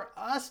asking for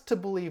us to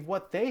believe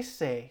what they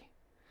say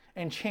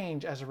and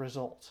change as a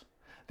result.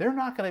 They're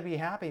not going to be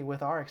happy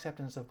with our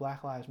acceptance of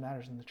Black Lives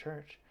Matter in the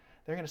church.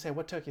 They're going to say,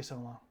 what took you so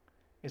long?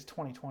 It's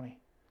 2020.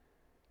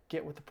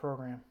 Get with the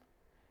program.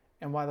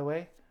 And by the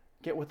way,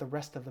 get with the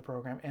rest of the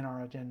program in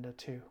our agenda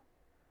too.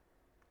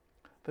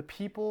 The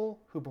people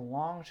who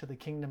belong to the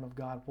kingdom of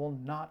God will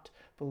not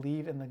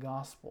believe in the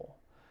gospel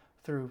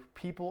through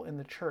people in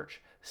the church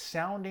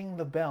sounding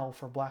the bell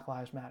for Black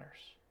Lives Matter.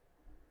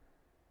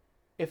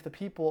 If the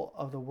people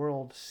of the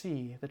world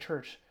see the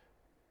church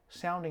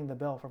sounding the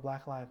bell for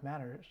Black Lives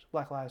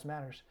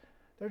Matters,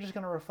 they're just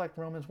going to reflect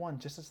Romans 1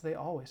 just as they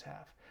always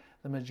have.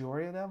 The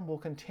majority of them will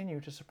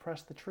continue to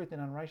suppress the truth and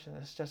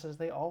unrighteousness just as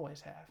they always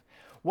have.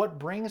 What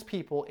brings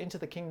people into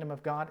the kingdom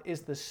of God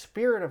is the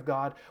Spirit of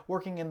God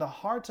working in the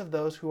hearts of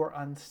those who are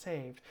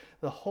unsaved.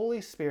 The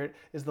Holy Spirit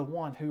is the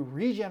one who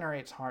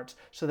regenerates hearts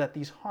so that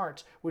these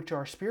hearts, which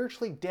are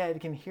spiritually dead,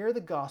 can hear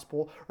the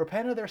gospel,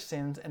 repent of their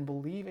sins, and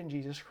believe in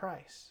Jesus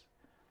Christ.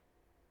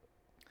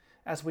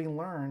 As we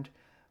learned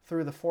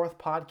through the 4th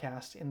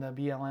podcast in the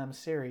BLM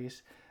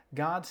series,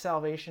 God's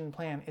salvation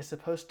plan is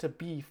supposed to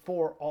be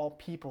for all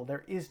people.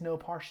 There is no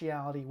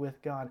partiality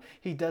with God.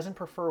 He doesn't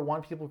prefer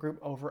one people group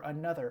over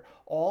another.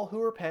 All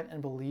who repent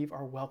and believe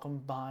are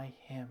welcomed by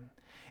Him.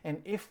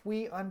 And if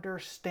we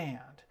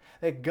understand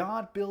that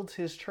God builds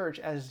His church,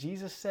 as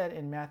Jesus said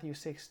in Matthew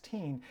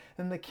 16,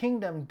 then the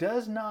kingdom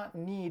does not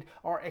need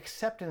our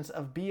acceptance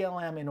of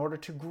BLM in order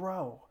to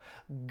grow.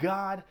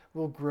 God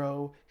will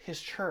grow His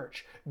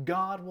church.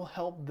 God will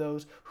help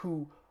those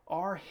who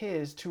are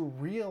His to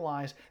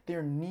realize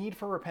their need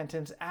for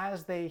repentance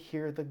as they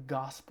hear the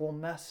gospel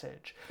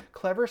message.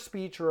 Clever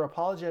speech or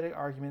apologetic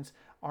arguments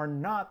are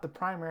not the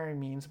primary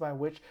means by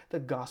which the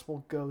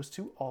gospel goes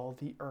to all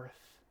the earth.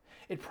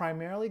 It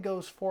primarily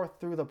goes forth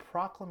through the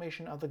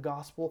proclamation of the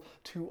gospel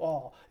to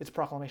all. It's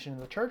proclamation in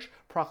the church,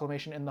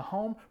 proclamation in the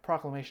home,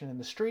 proclamation in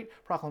the street,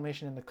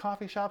 proclamation in the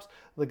coffee shops.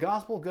 The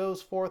gospel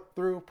goes forth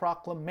through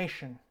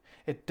proclamation.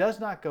 It does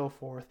not go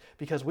forth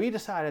because we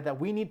decided that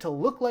we need to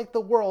look like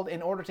the world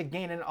in order to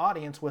gain an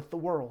audience with the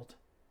world.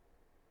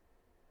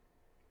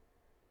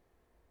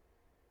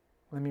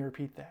 Let me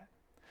repeat that.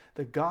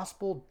 The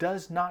gospel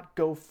does not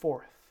go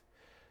forth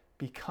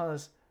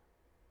because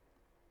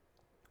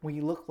we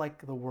look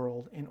like the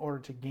world in order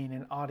to gain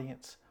an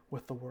audience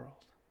with the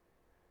world.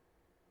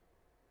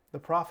 The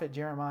prophet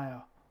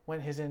Jeremiah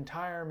went his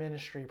entire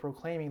ministry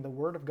proclaiming the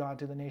word of God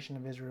to the nation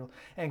of Israel,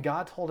 and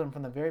God told him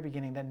from the very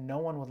beginning that no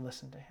one would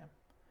listen to him.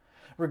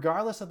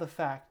 Regardless of the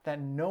fact that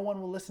no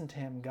one will listen to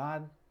him,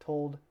 God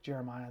told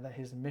Jeremiah that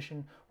his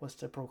mission was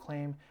to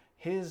proclaim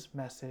His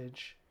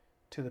message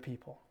to the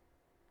people.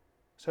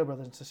 So,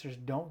 brothers and sisters,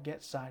 don't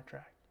get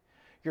sidetracked.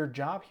 Your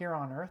job here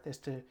on earth is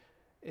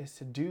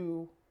to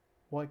do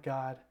what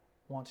God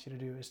wants you to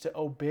do, is to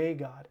obey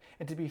God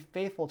and to be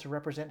faithful to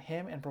represent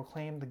Him and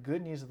proclaim the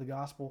good news of the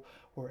gospel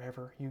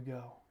wherever you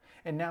go.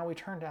 And now we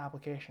turn to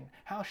application.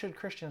 How should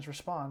Christians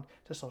respond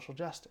to social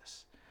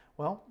justice?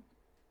 Well,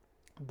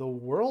 the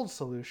world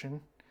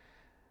solution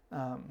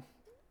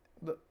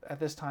at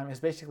this time is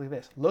basically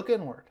this. Look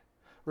inward.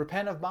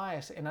 Repent of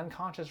bias and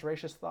unconscious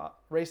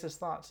racist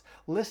thoughts.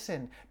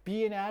 Listen.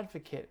 Be an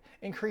advocate.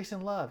 Increase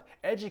in love.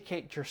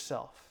 Educate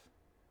yourself.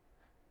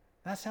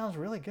 That sounds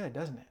really good,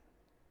 doesn't it?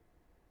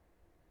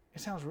 It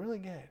sounds really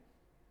good.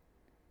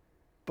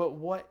 But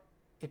what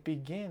it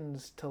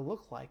begins to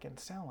look like and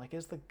sound like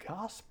is the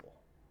gospel.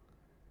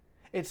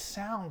 It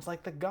sounds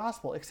like the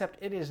gospel,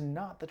 except it is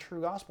not the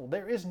true gospel.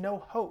 There is no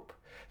hope.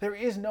 There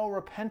is no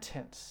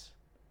repentance.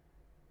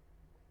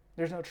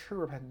 There's no true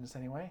repentance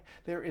anyway.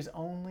 There is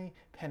only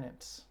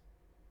penance.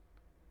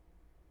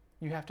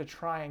 You have to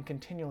try and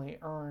continually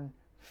earn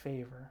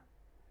favor.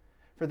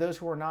 For those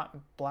who are not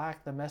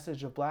black, the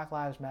message of Black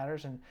Lives Matter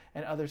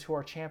and others who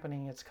are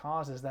championing its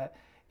cause is that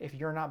if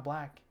you're not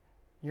black,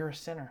 you're a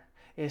sinner,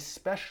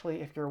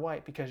 especially if you're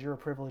white because you're a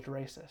privileged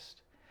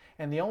racist.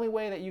 And the only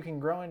way that you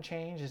can grow and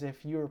change is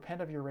if you repent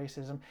of your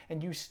racism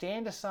and you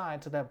stand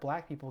aside so that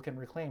black people can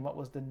reclaim what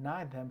was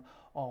denied them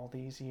all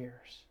these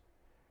years.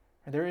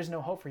 And there is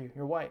no hope for you.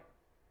 You're white.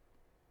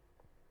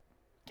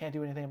 Can't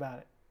do anything about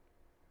it.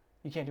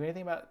 You can't do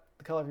anything about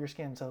the color of your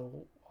skin, so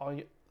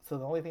the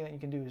only thing that you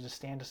can do is just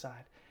stand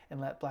aside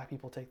and let black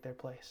people take their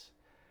place.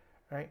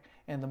 Right?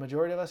 And the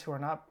majority of us who are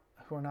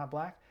not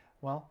black,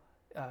 well,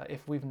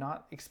 if we've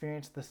not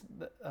experienced this,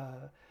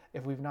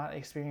 if we've not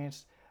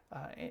experienced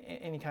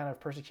any kind of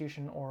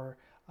persecution, or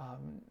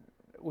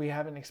we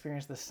haven't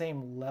experienced the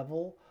same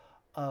level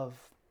of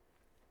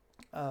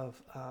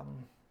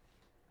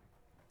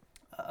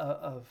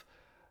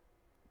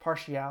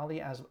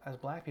partiality as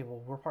black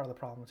people, we're part of the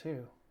problem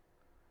too.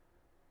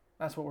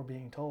 That's what we're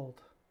being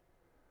told.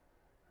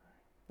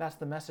 That's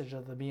the message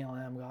of the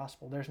BLM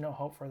gospel. There's no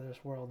hope for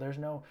this world. There's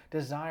no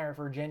desire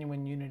for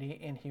genuine unity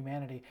in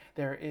humanity.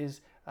 There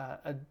is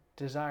a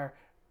desire.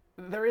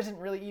 There isn't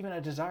really even a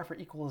desire for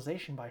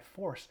equalization by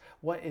force.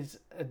 What is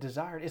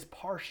desired is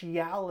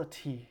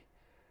partiality.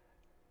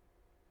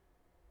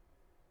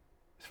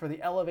 It's for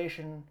the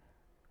elevation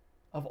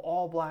of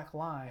all black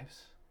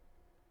lives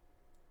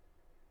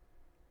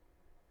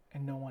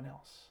and no one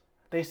else.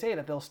 They say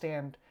that they'll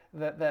stand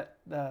that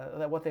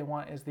what they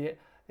want is the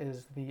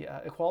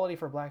equality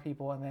for black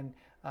people, and then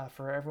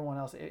for everyone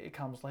else it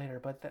comes later.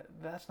 But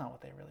that's not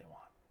what they really want.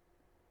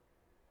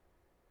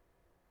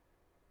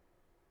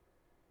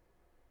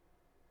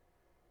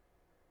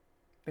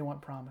 They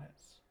want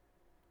prominence.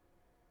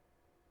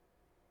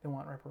 They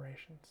want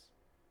reparations.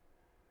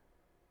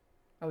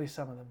 At least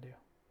some of them do.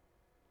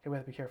 Okay, we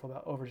have to be careful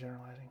about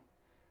overgeneralizing.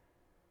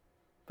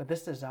 But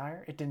this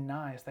desire, it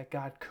denies that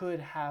God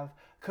could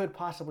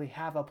possibly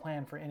have a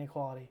plan for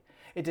inequality.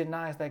 It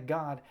denies that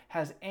God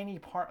has any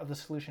part of the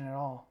solution at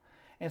all.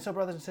 And so,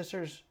 brothers and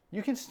sisters,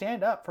 you can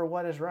stand up for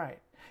what is right.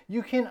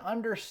 You can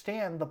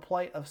understand the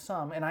plight of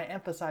some, and I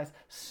emphasize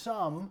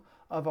some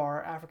of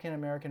our African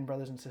American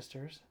brothers and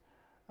sisters,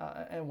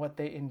 and what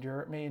they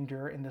may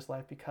endure in this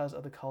life because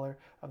of the color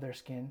of their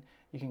skin.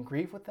 You can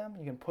grieve with them.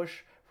 You can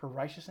push for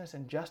righteousness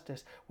and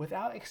justice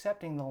without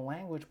accepting the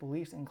language,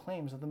 beliefs, and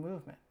claims of the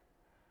movement.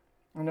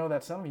 I know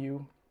that some of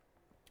you,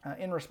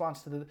 in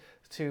response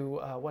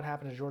to what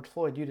happened to George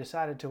Floyd, you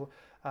decided to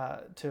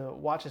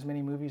watch as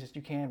many movies as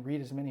you can,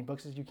 read as many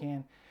books as you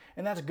can,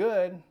 and that's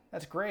good.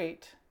 That's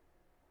great.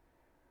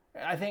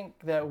 I think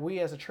that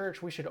we as a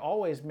church, we should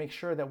always make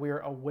sure that we are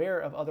aware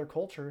of other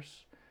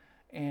cultures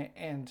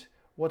and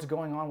what's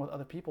going on with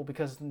other people,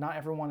 because not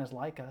everyone is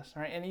like us,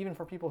 right? And even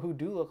for people who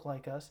do look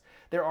like us,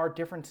 there are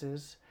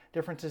differences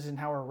in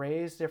how we're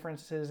raised,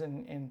 differences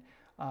in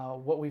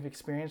what we've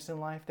experienced in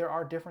life. There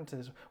are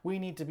differences. We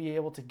need to be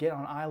able to get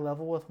on eye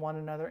level with one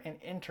another and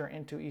enter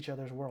into each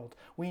other's world.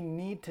 We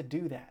need to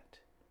do that.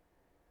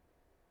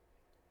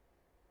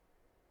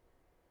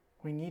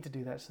 We need to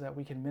do that so that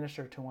we can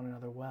minister to one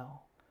another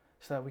well,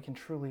 so that we can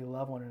truly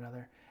love one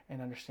another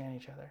and understand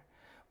each other.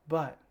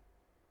 But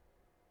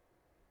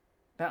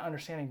that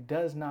understanding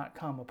does not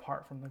come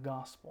apart from the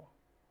gospel,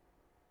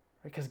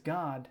 because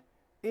God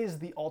is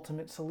the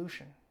ultimate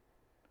solution.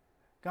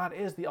 God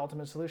is the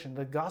ultimate solution.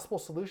 The gospel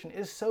solution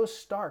is so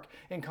stark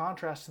in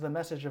contrast to the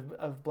message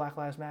of Black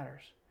Lives Matter.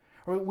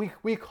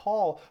 We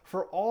call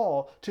for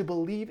all to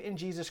believe in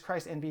Jesus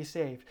Christ and be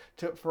saved,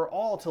 for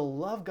all to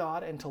love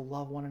God and to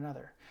love one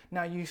another.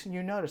 Now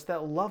you notice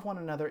that love one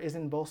another is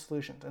in both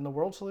solutions, in the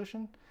world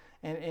solution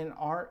and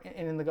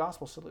in the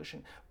gospel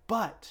solution.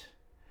 But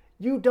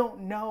you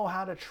don't know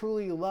how to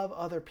truly love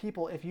other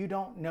people if you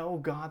don't know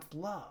God's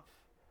love,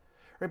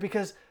 right?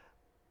 Because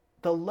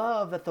the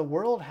love that the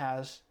world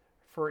has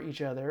for each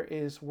other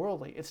is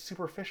worldly. It's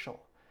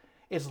superficial.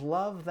 It's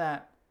love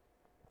that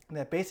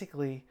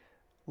basically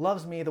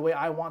loves me the way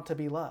I want to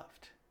be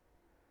loved,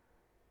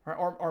 right?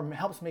 Or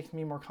helps make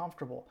me more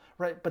comfortable,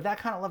 right? But that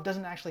kind of love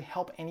doesn't actually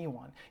help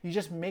anyone. You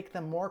just make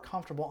them more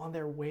comfortable on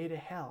their way to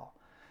hell.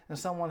 And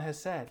someone has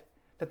said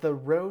that the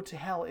road to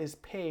hell is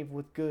paved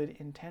with good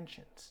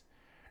intentions.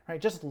 Right?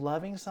 Just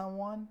loving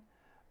someone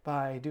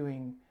by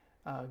doing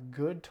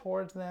good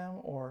towards them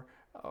or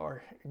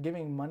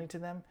giving money to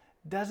them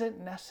doesn't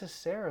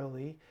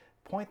necessarily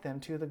point them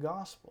to the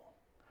gospel.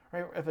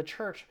 Right? If a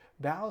church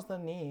bows the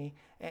knee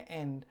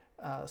and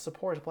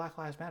supports Black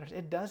Lives Matter,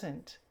 it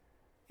doesn't,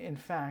 in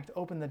fact,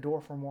 open the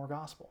door for more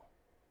gospel.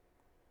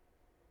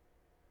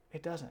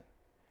 It doesn't.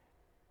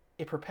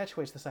 It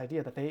perpetuates this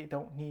idea that they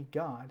don't need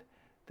God,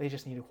 they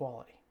just need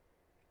equality.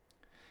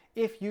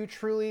 If you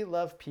truly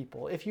love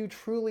people, if you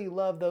truly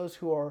love those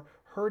who are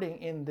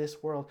hurting in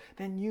this world,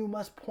 then you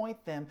must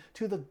point them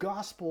to the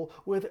gospel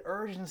with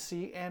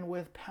urgency and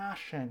with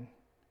passion.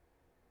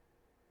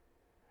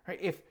 Right?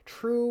 If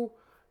true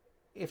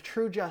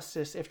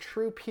justice, if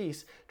true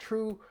peace,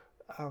 true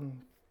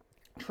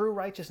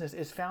righteousness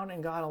is found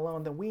in God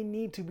alone, then we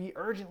need to be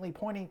urgently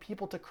pointing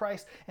people to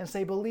Christ and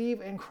say,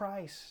 believe in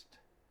Christ.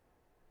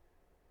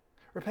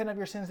 Repent of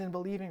your sins and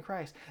believe in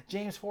Christ.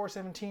 James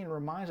 4:17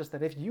 reminds us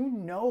that if you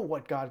know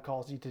what God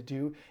calls you to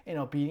do in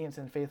obedience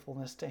and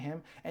faithfulness to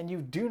Him, and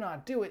you do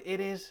not do it, it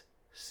is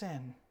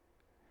sin.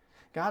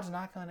 God's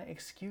not going to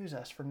excuse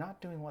us for not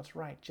doing what's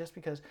right just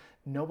because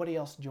nobody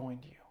else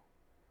joined you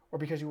or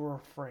because you were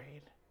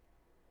afraid.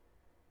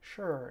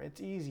 Sure, it's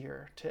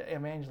easier to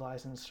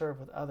evangelize and serve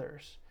with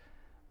others.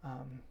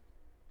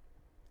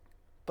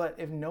 But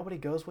if nobody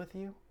goes with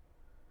you,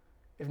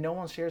 if no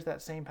one shares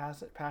that same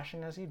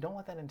passion as you, don't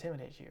let that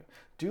intimidate you.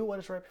 Do what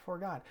is right before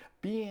God.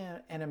 Be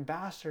an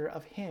ambassador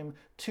of Him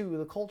to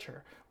the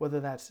culture,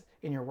 whether that's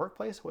in your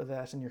workplace, whether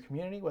that's in your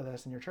community, whether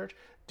that's in your church.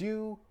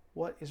 Do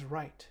what is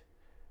right.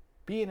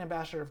 Be an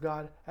ambassador of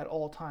God at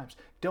all times.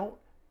 Don't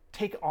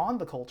take on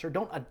the culture.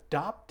 Don't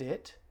adopt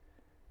it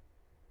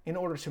in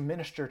order to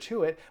minister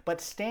to it, but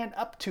stand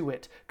up to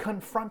it.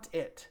 Confront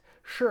it.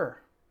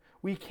 Sure,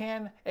 we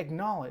can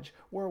acknowledge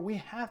where we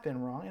have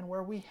been wrong and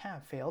where we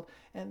have failed,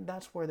 and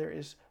that's where there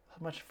is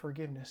much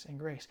forgiveness and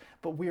grace.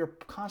 But we are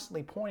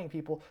constantly pointing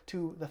people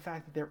to the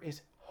fact that there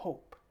is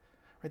hope,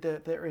 right?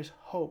 That there is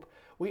hope.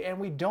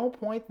 We don't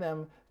point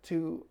them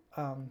to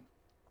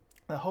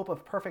the hope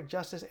of perfect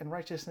justice and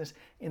righteousness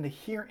in the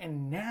here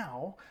and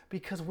now,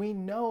 because we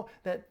know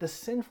that the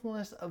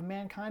sinfulness of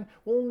mankind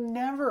will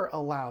never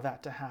allow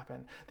that to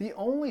happen. The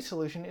only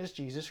solution is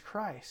Jesus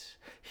Christ.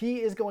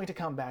 He is going to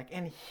come back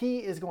and he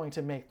is going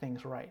to make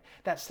things right.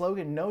 That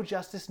slogan, no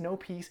justice, no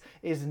peace,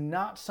 is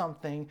not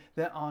something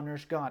that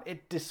honors God.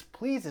 It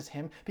displeases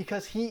him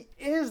because he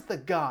is the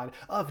God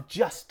of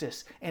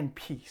justice and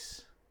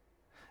peace.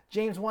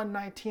 James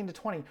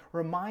 1:19-20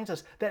 reminds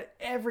us that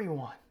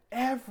everyone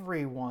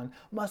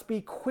must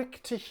be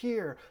quick to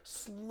hear,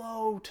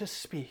 slow to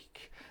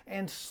speak,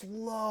 and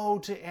slow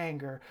to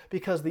anger,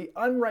 because the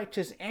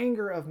unrighteous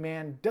anger of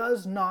man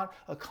does not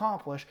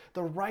accomplish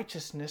the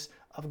righteousness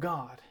of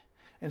God.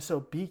 And so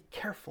be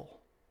careful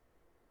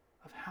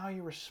of how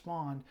you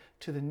respond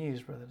to the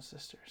news, brothers and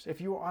sisters. If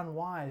you are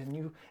unwise and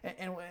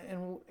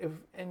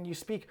you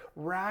speak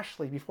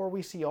rashly before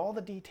we see all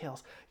the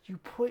details, you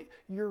put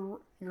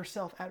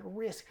yourself at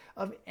risk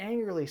of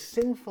angrily,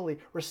 sinfully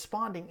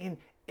responding in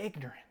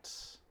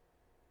ignorance.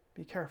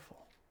 Be careful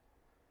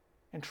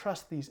and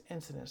trust these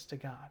incidents to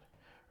God.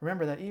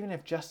 Remember that even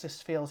if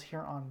justice fails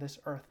here on this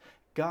earth,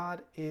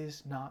 God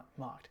is not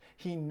mocked.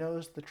 He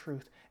knows the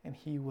truth and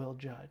he will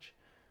judge.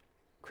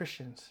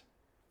 Christians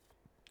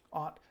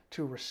ought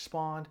to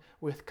respond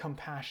with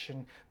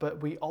compassion, but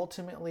we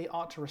ultimately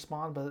ought to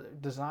respond by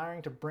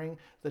desiring to bring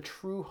the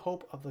true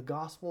hope of the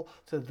gospel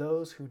to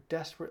those who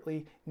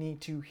desperately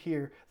need to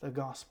hear the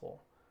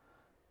gospel.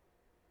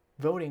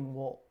 Voting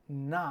will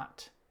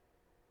not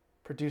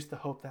produce the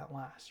hope that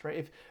lasts,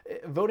 right?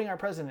 If voting our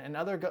president and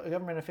other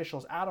government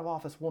officials out of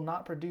office will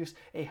not produce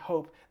a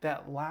hope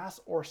that lasts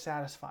or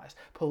satisfies.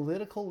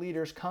 Political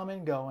leaders come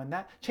and go, and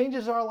that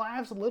changes our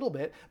lives a little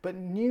bit, but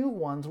new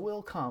ones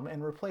will come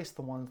and replace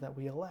the ones that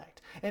we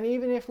elect. And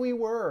even if we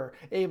were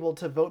able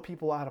to vote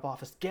people out of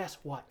office, guess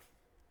what?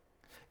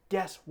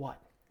 Guess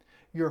what?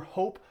 Your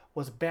hope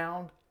was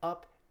bound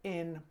up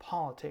in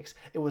politics.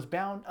 It was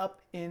bound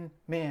up in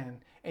man,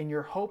 and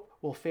your hope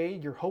will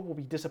fade. Your hope will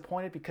be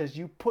disappointed because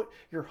you put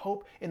your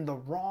hope in the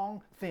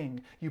wrong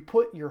thing. You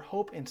put your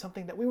hope in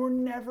something that we were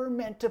never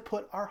meant to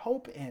put our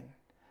hope in.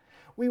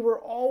 We were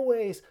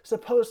always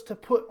supposed to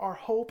put our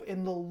hope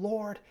in the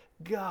Lord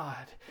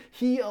God.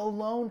 He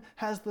alone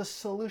has the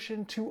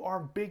solution to our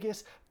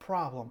biggest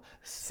problem.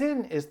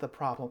 Sin is the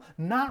problem,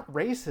 not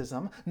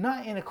racism,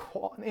 not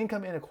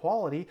income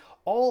inequality.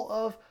 All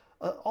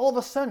of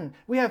a sudden,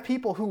 we have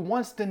people who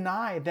once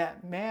denied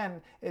that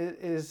man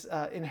is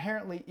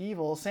inherently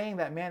evil, saying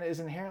that man is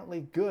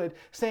inherently good,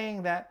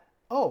 saying that,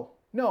 oh,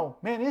 no,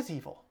 man is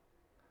evil.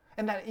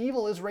 And that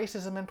evil is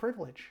racism and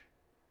privilege.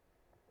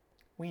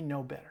 We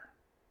know better.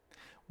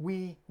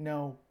 We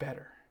know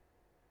better.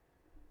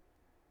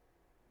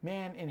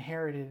 Man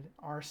inherited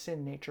our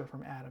sin nature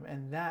from Adam,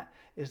 and that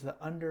is the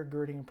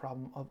undergirding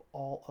problem of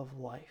all of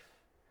life.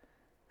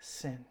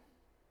 Sin.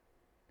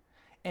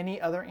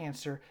 Any other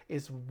answer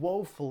is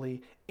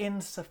woefully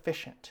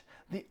insufficient.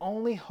 The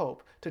only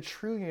hope to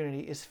true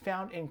unity is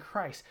found in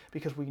Christ,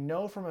 because we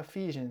know from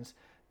Ephesians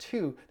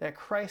 2 that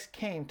Christ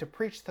came to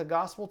preach the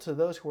gospel to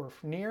those who are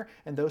near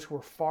and those who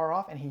are far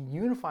off, and he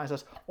unifies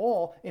us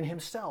all in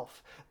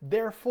himself.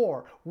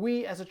 Therefore,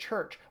 we as a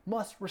church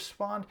must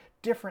respond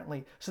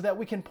differently so that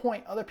we can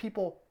point other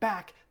people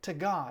back to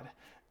God.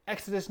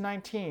 Exodus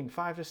 19,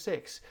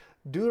 5-6.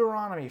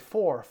 Deuteronomy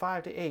 4,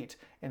 5-8,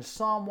 and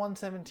Psalm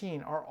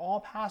 117 are all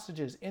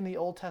passages in the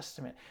Old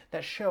Testament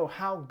that show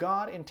how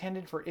God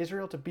intended for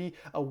Israel to be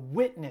a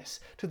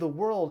witness to the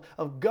world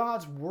of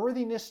God's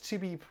worthiness to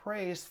be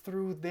praised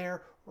through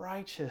their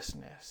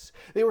righteousness.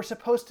 They were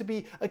supposed to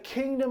be a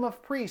kingdom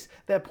of priests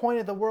that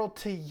pointed the world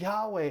to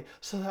Yahweh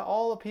so that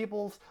all the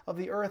peoples of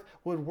the earth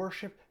would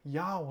worship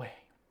Yahweh.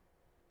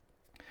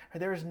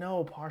 There is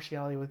no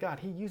partiality with God.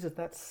 He uses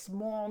that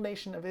small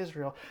nation of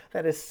Israel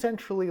that is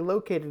centrally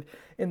located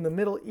in the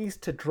Middle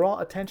East to draw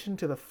attention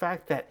to the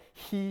fact that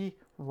he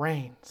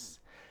reigns.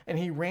 And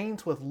he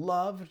reigns with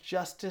love,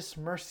 justice,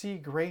 mercy,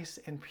 grace,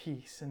 and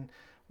peace. And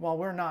while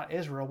we're not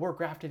Israel, we're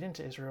grafted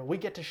into Israel. We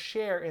get to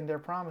share in their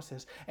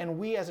promises. And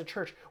we as a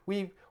church,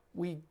 we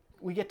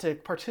get to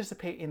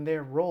participate in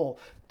their role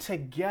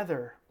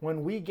together.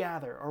 When we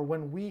gather or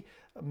when we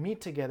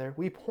meet together,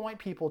 we point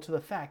people to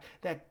the fact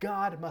that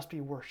God must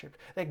be worshiped,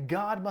 that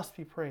God must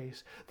be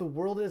praised. The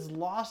world is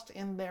lost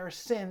in their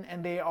sin,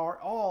 and they are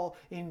all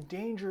in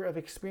danger of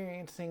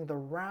experiencing the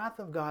wrath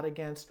of God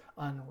against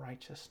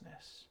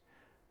unrighteousness.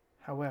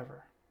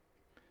 However,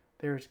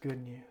 there is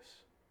good news.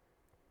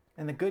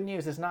 And the good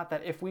news is not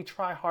that if we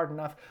try hard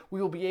enough,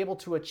 we will be able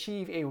to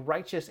achieve a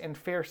righteous and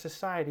fair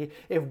society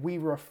if we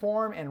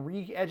reform and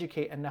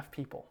re-educate enough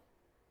people,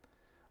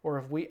 or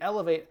if we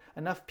elevate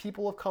enough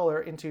people of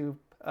color into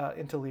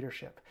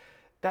leadership.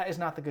 That is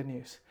not the good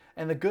news.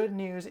 And the good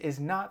news is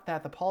not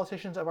that the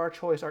politicians of our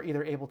choice are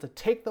either able to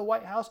take the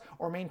White House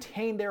or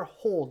maintain their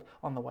hold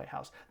on the White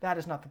House. That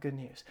is not the good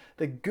news.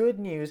 The good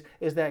news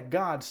is that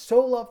God so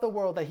loved the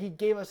world that he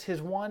gave us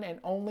his one and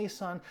only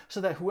Son,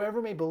 so that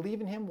whoever may believe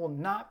in him will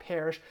not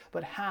perish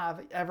but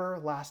have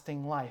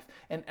everlasting life.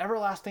 And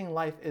everlasting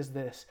life is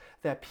this,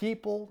 that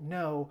people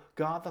know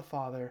God the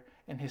Father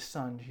and his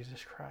Son,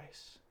 Jesus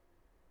Christ.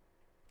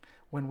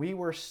 When we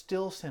were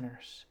still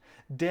sinners,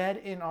 dead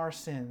in our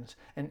sins,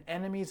 and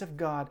enemies of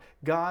God,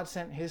 God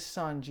sent his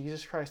Son,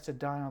 Jesus Christ, to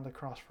die on the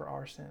cross for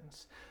our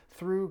sins.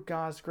 Through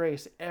God's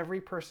grace,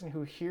 every person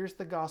who hears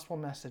the gospel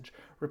message,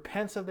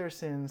 repents of their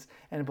sins,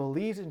 and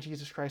believes in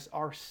Jesus Christ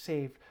are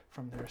saved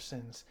from their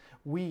sins.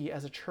 We,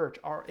 as a church,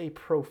 are a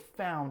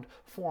profound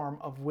form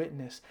of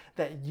witness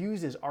that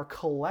uses our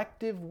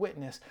collective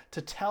witness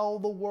to tell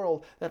the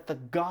world that the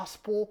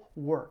gospel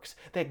works,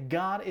 that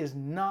God is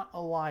not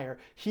a liar.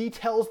 He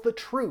tells the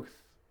truth.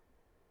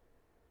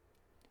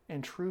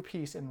 And true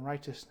peace and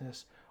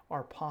righteousness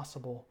are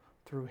possible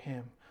through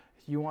him.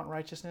 If you want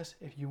righteousness,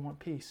 if you want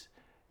peace,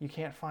 you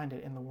can't find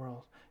it in the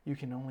world. You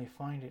can only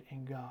find it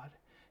in God.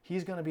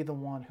 He's going to be the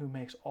one who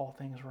makes all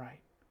things right.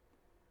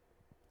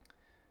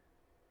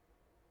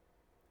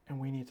 And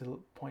we need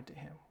to point to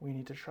him. We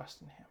need to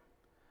trust in him.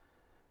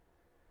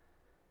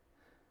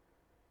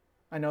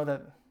 I know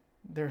that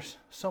there's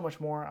so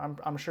much more.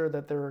 I'm sure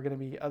that there are going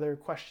to be other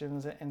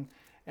questions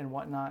and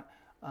whatnot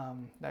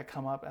that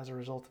come up as a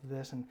result of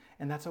this, and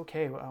that's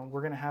okay.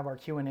 We're going to have our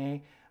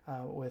Q&A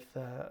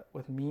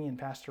with me and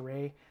Pastor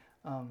Ray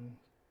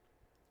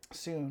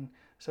soon,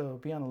 so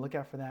be on the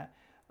lookout for that.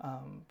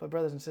 But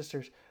brothers and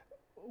sisters,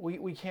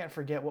 we can't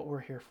forget what we're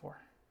here for.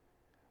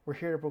 We're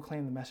here to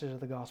proclaim the message of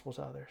the gospel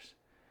to others.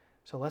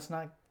 So let's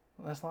not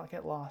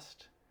get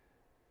lost.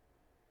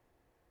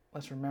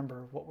 Let's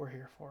remember what we're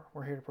here for.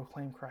 We're here to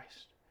proclaim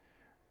Christ.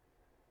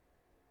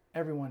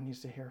 Everyone needs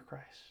to hear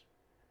Christ.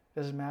 It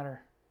doesn't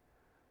matter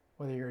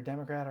whether you're a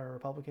Democrat or a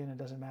Republican. It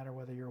doesn't matter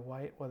whether you're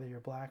white, whether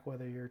you're black,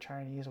 whether you're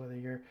Chinese, whether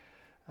you're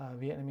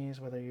Vietnamese,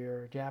 whether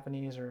you're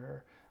Japanese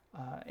or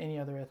any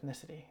other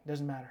ethnicity. It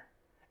doesn't matter.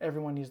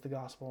 Everyone needs the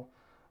gospel.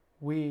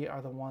 We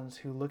are the ones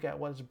who look at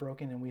what is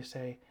broken and we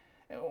say,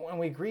 and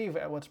we grieve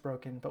at what's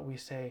broken, but we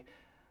say,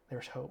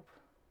 there's hope.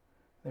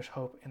 There's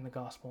hope in the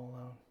gospel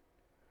alone.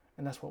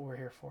 And that's what we're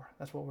here for.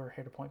 That's what we're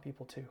here to point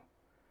people to.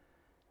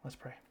 Let's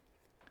pray.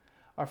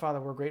 Our Father,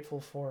 we're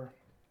grateful for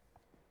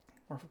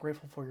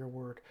your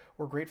word.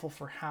 We're grateful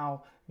for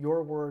how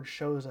your word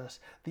shows us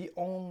the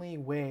only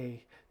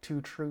way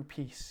to true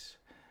peace.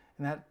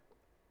 And that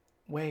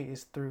way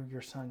is through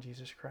your Son,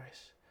 Jesus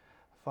Christ.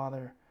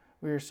 Father,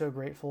 we are so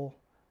grateful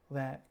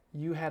that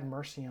you had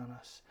mercy on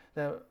us,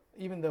 that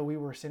even though we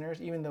were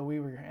sinners, even though we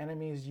were your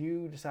enemies,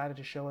 you decided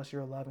to show us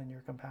your love and your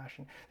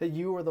compassion, that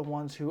you were the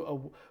ones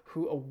who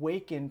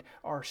awakened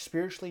our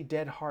spiritually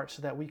dead hearts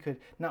so that we could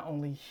not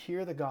only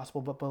hear the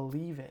gospel, but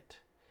believe it.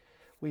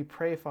 We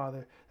pray,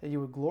 Father, that you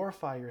would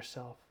glorify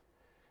yourself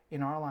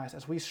in our lives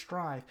as we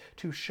strive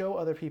to show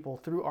other people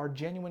through our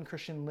genuine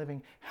Christian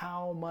living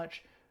how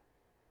much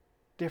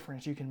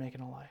difference you can make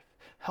in a life.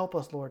 Help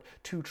us, Lord,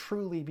 to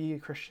truly be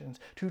Christians,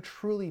 to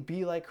truly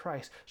be like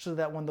Christ, so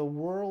that when the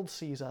world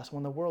sees us,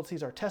 when the world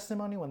sees our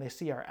testimony, when they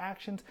see our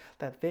actions,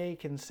 that they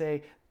can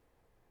say,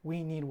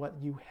 we need what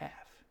you have.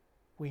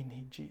 We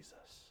need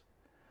Jesus.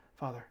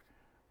 Father,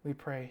 we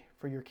pray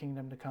for your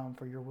kingdom to come,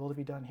 for your will to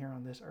be done here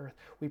on this earth.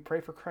 We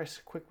pray for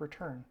Christ's quick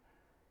return.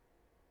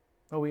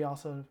 But we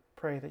also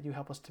pray that you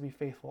help us to be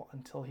faithful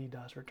until he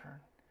does return.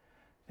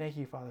 Thank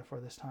you, Father, for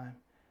this time.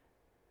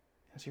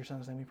 It's your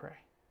Son's name we pray.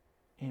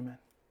 Amen.